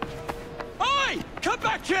 Oi! Come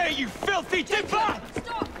back here, you filthy dipper!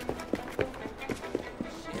 Stop!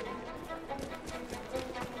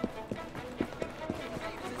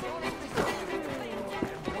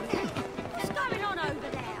 What's going on over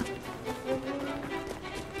there?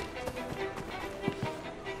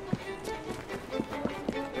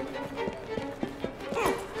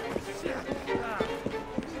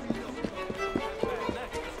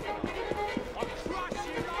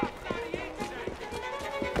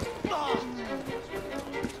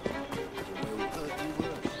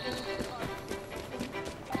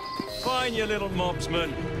 Fine, you little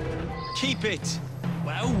mobsman. Keep it.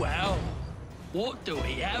 Well, well. What do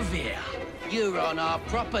we have here? You're on our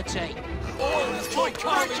property. Oh, that's my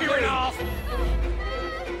carving you in half!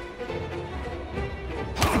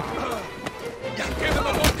 Give them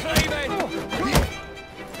a more cleaving!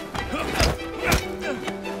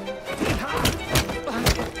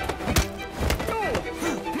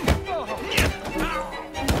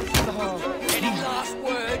 Any last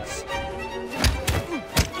words?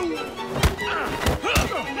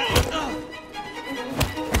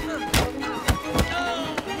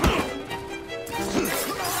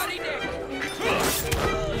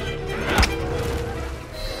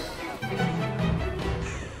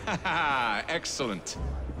 Excellent.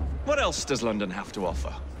 What else does London have to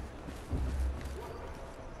offer?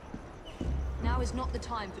 Now is not the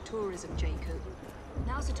time for tourism, Jacob.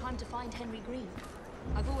 Now's the time to find Henry Green.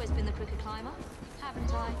 I've always been the quicker climber,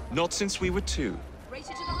 haven't I? Not since we were 2. Race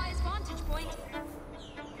it to the highest vantage point.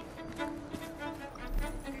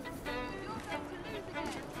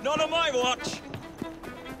 Not on my watch!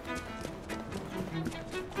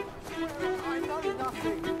 I know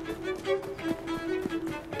nothing.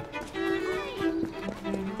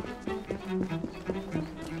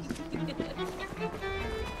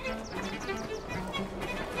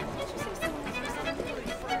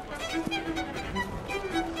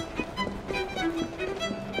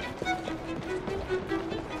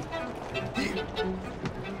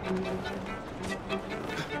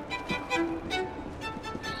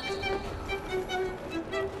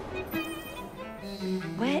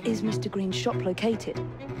 Where is Mr. Green's shop located?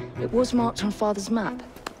 It was marked on Father's map.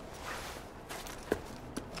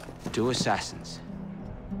 2 assassins.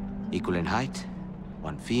 Equal in height.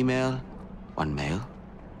 1 female, 1 male.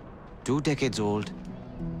 2 decades old,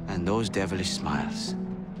 And those devilish smiles.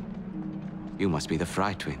 You must be the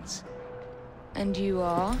Fry twins. And you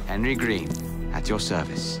are? Henry Green, at your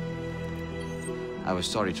service. I was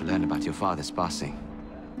sorry to learn about your father's passing.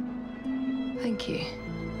 Thank you.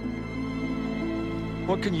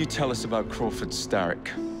 What can you tell us about Crawford Starrick?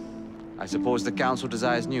 I suppose the Council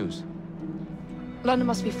desires news. London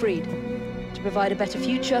must be freed, to provide a better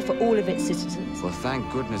future for all of its citizens. Well,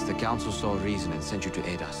 thank goodness the Council saw reason and sent you to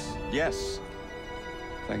aid us. Yes.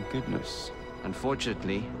 Thank goodness.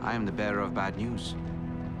 Unfortunately, I am the bearer of bad news.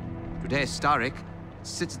 Today, Starrick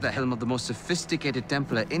sits at the helm of the most sophisticated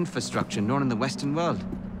Templar infrastructure known in the Western world.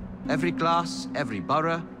 Every class, every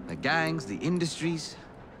borough, the gangs, the industries.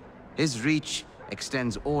 His reach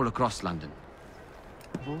extends all across London.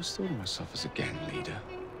 I've always thought of myself as a gang leader.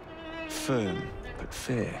 Firm, but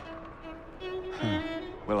fair.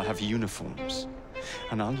 Well, I have uniforms.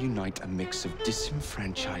 And I'll unite a mix of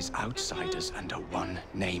disenfranchised outsiders under one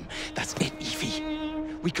name. That's it, Evie.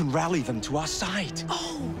 We can rally them to our side.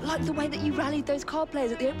 Oh, like the way that you rallied those card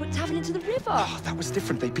players at the Oakwood Tavern into the river. Oh, that was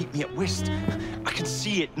different. They beat me at whist. I can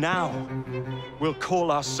see it now. We'll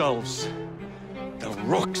call ourselves the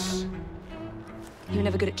Rooks. You're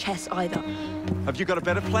never good at chess either. Have you got a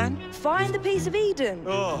better plan? Find the piece of Eden.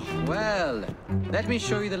 Oh. Well, let me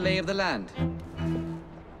show you the lay of the land.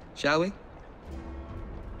 Shall we?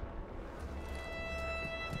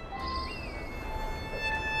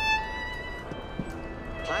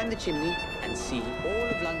 Climb the chimney and see all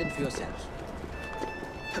of London for yourself.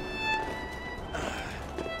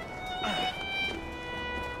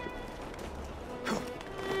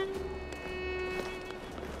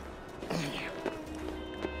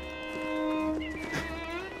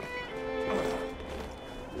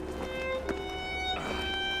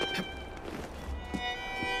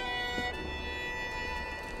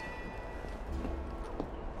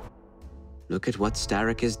 Look at what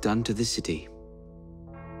Starrick has done to the city.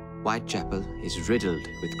 Whitechapel is riddled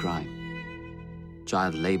with crime.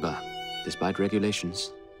 Child labor, despite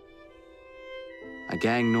regulations. A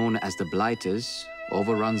gang known as the Blighters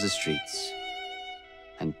overruns the streets,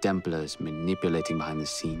 and Templars manipulating behind the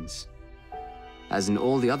scenes. As in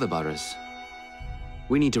all the other boroughs,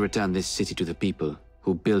 we need to return this city to the people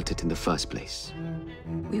who built it in the first place.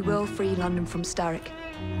 We will free London from Starrick.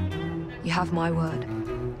 You have my word.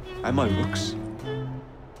 And my Rooks.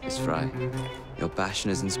 Miss Fry, your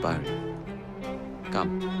passion is inspiring.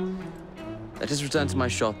 Come, let us return to my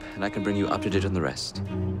shop, and I can bring you up to date on the rest.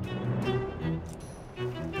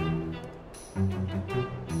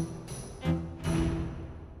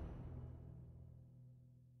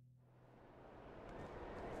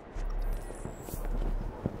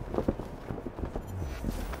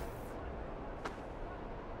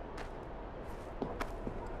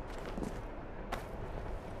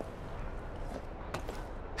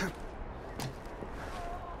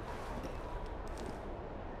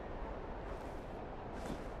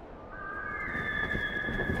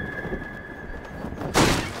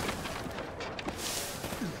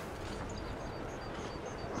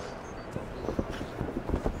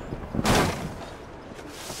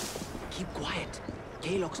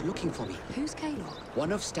 Kaylock's looking for me. Who's Kaylock?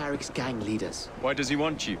 One of Starrick's gang leaders. Why does he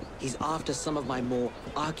want you? He's after some of my more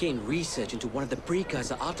arcane research into one of the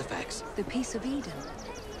precursor artifacts. The Piece of Eden.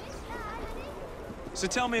 So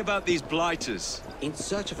tell me about these Blighters. In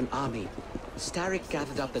search of an army, Starrick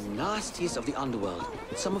gathered up the nastiest of the underworld.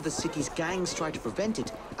 Some of the city's gangs tried to prevent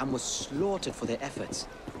it and were slaughtered for their efforts.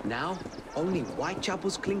 Now, only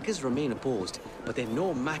Whitechapel's clinkers remain opposed, but they're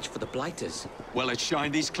no match for the Blighters. Well, let's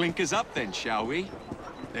shine these clinkers up then, shall we?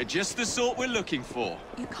 They're just the sort we're looking for.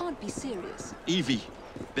 You can't be serious. Evie,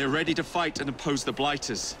 they're ready to fight and oppose the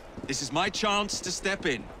Blighters. This is my chance to step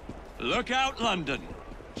in. Look out, London.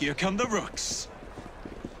 Here come the Rooks.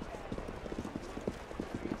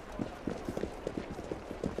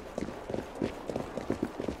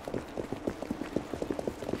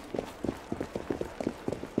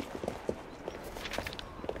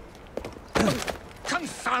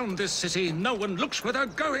 Confound this city! No one looks where they're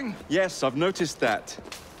going! Yes, I've noticed that.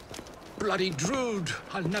 Bloody Drood!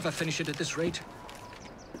 I'll never finish it at this rate.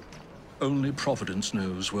 Only Providence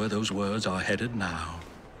knows where those words are headed now.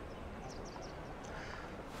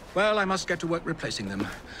 Well, I must get to work replacing them.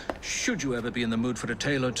 Should you ever be in the mood for a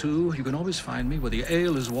tale or two, you can always find me where the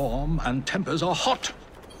ale is warm and tempers are hot.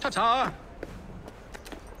 Ta-ta!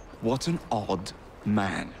 What an odd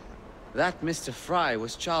man. That Mr. Fry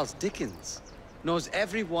was Charles Dickens. Knows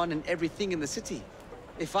everyone and everything in the city.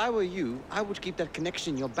 If I were you, I would keep that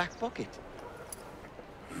connection in your back pocket.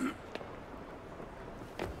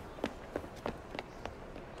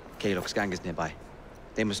 Kaylock's gang is nearby.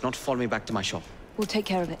 They must not follow me back to my shop. We'll take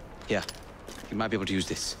care of it. Here. You might be able to use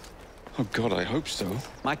this. Oh God, I hope so.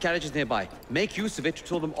 My carriage is nearby. Make use of it to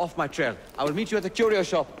throw them off my trail. I will meet you at the curio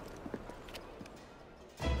shop.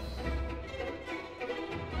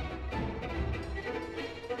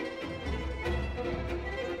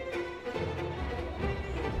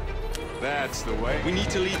 That's the way. We need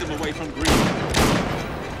to lead them away from Green.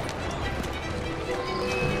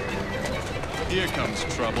 Here comes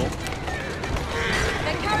trouble.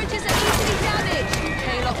 Their carriages are easily damaged.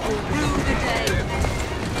 Kaylock will rue the day.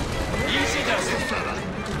 Easy does it, fella.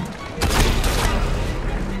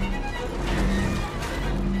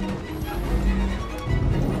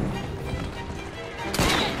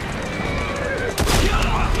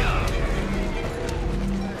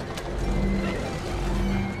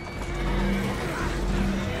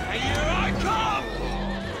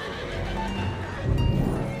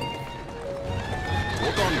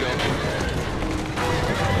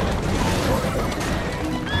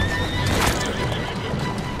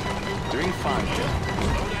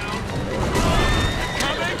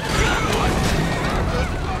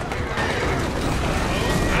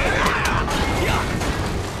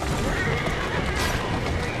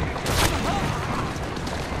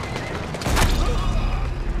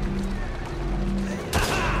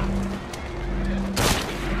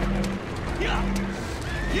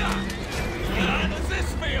 How does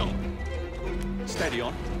this feel? Steady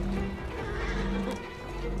on.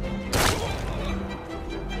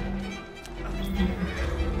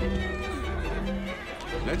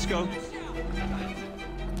 Let's go.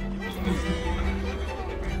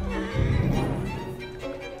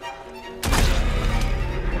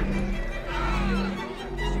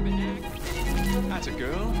 That's a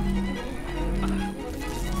girl.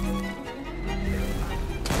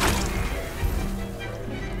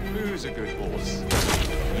 Who's a good horse?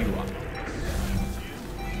 You are.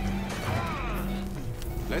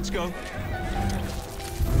 Let's go.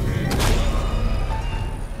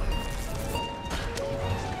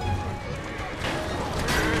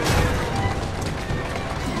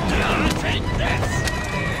 Take this!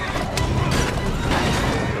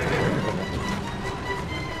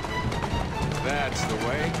 That's the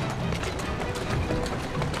way.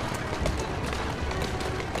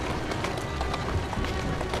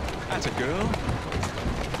 That's a girl.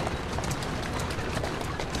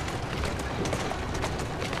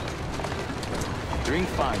 Doing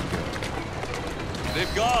fine, girl.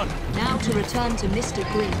 They've gone. Now to return to Mr.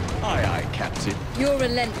 Green. Aye, aye, Captain. You're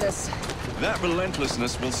relentless. That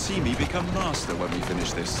relentlessness will see me become master when we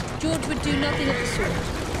finish this. George would do nothing of the sort.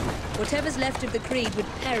 Whatever's left of the Creed would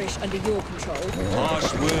perish under your control.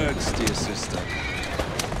 Harsh words, dear sister.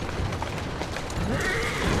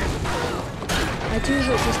 I do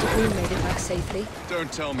hope Mr. Green made it back safely.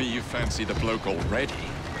 Don't tell me you fancy the bloke already.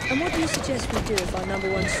 And what do you suggest we do if our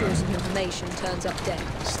 #1 source of information turns up dead?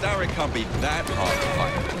 Starrick can't be that hard to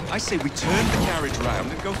find. I say we turn the carriage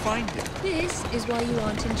round and go find him. This is why you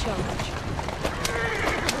aren't in charge.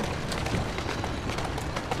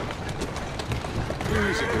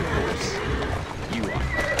 Who's a good horse? You are.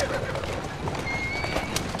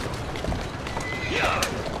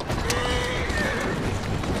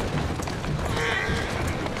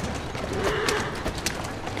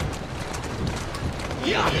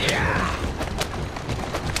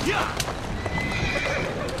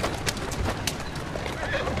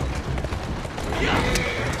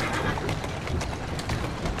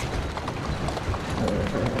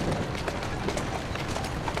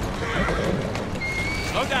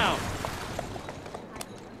 Slow down!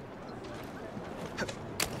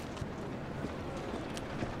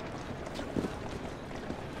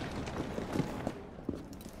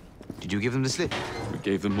 Did you give them the slip? We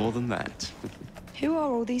gave them more than that. Who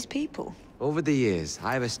are all these people? Over the years,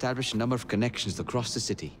 I have established a number of connections across the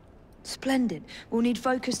city. Splendid. We'll need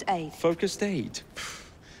focused aid. Focused aid.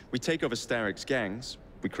 We take over Starrick's gangs,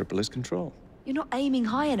 we cripple his control. You're not aiming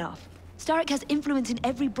high enough. Starrick has influence in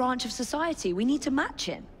every branch of society. We need to match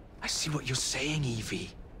him. I see what you're saying,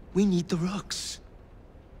 Evie. We need the Rooks.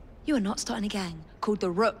 You are not starting a gang called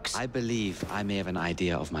the Rooks. I believe I may have an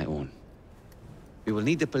idea of my own. We will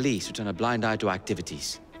need the police to turn a blind eye to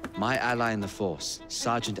activities. My ally in the force,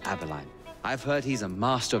 Sergeant Aberline. I've heard he's a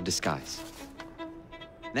master of disguise.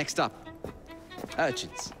 Next up,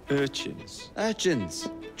 urchins. Urchins? Urchins.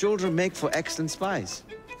 Children make for excellent spies.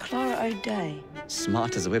 Clara O'Day.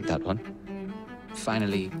 Smart as a whip, that one.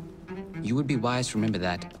 Finally, you would be wise to remember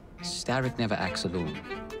that Starrick never acts alone.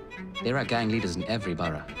 There are gang leaders in every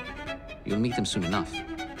borough. You'll meet them soon enough,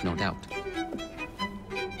 no doubt.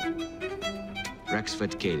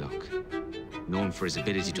 Rexford Kaylock. known for his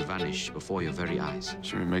ability to vanish before your very eyes.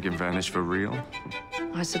 Should we make him vanish for real?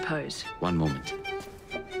 I suppose. One moment.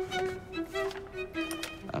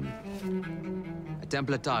 A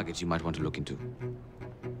Templar target you might want to look into.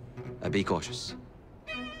 Be cautious.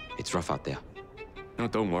 It's rough out there. No,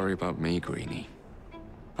 don't worry about me, Greenie.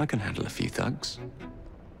 I can handle a few thugs.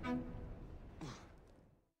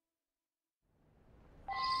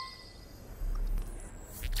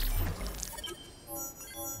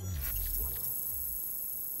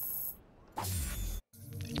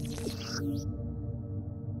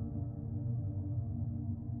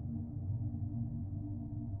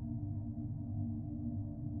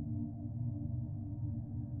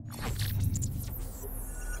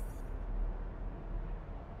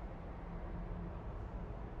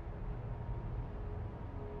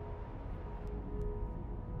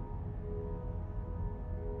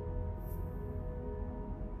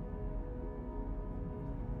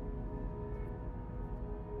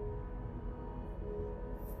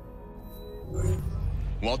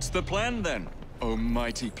 What's the plan then, oh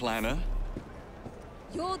mighty planner?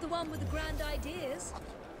 You're the one with the grand ideas.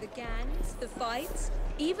 The gangs, the fights,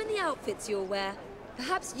 even the outfits you'll wear.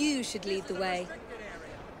 Perhaps you should lead the way.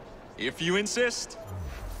 If you insist.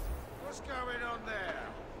 What's going on there?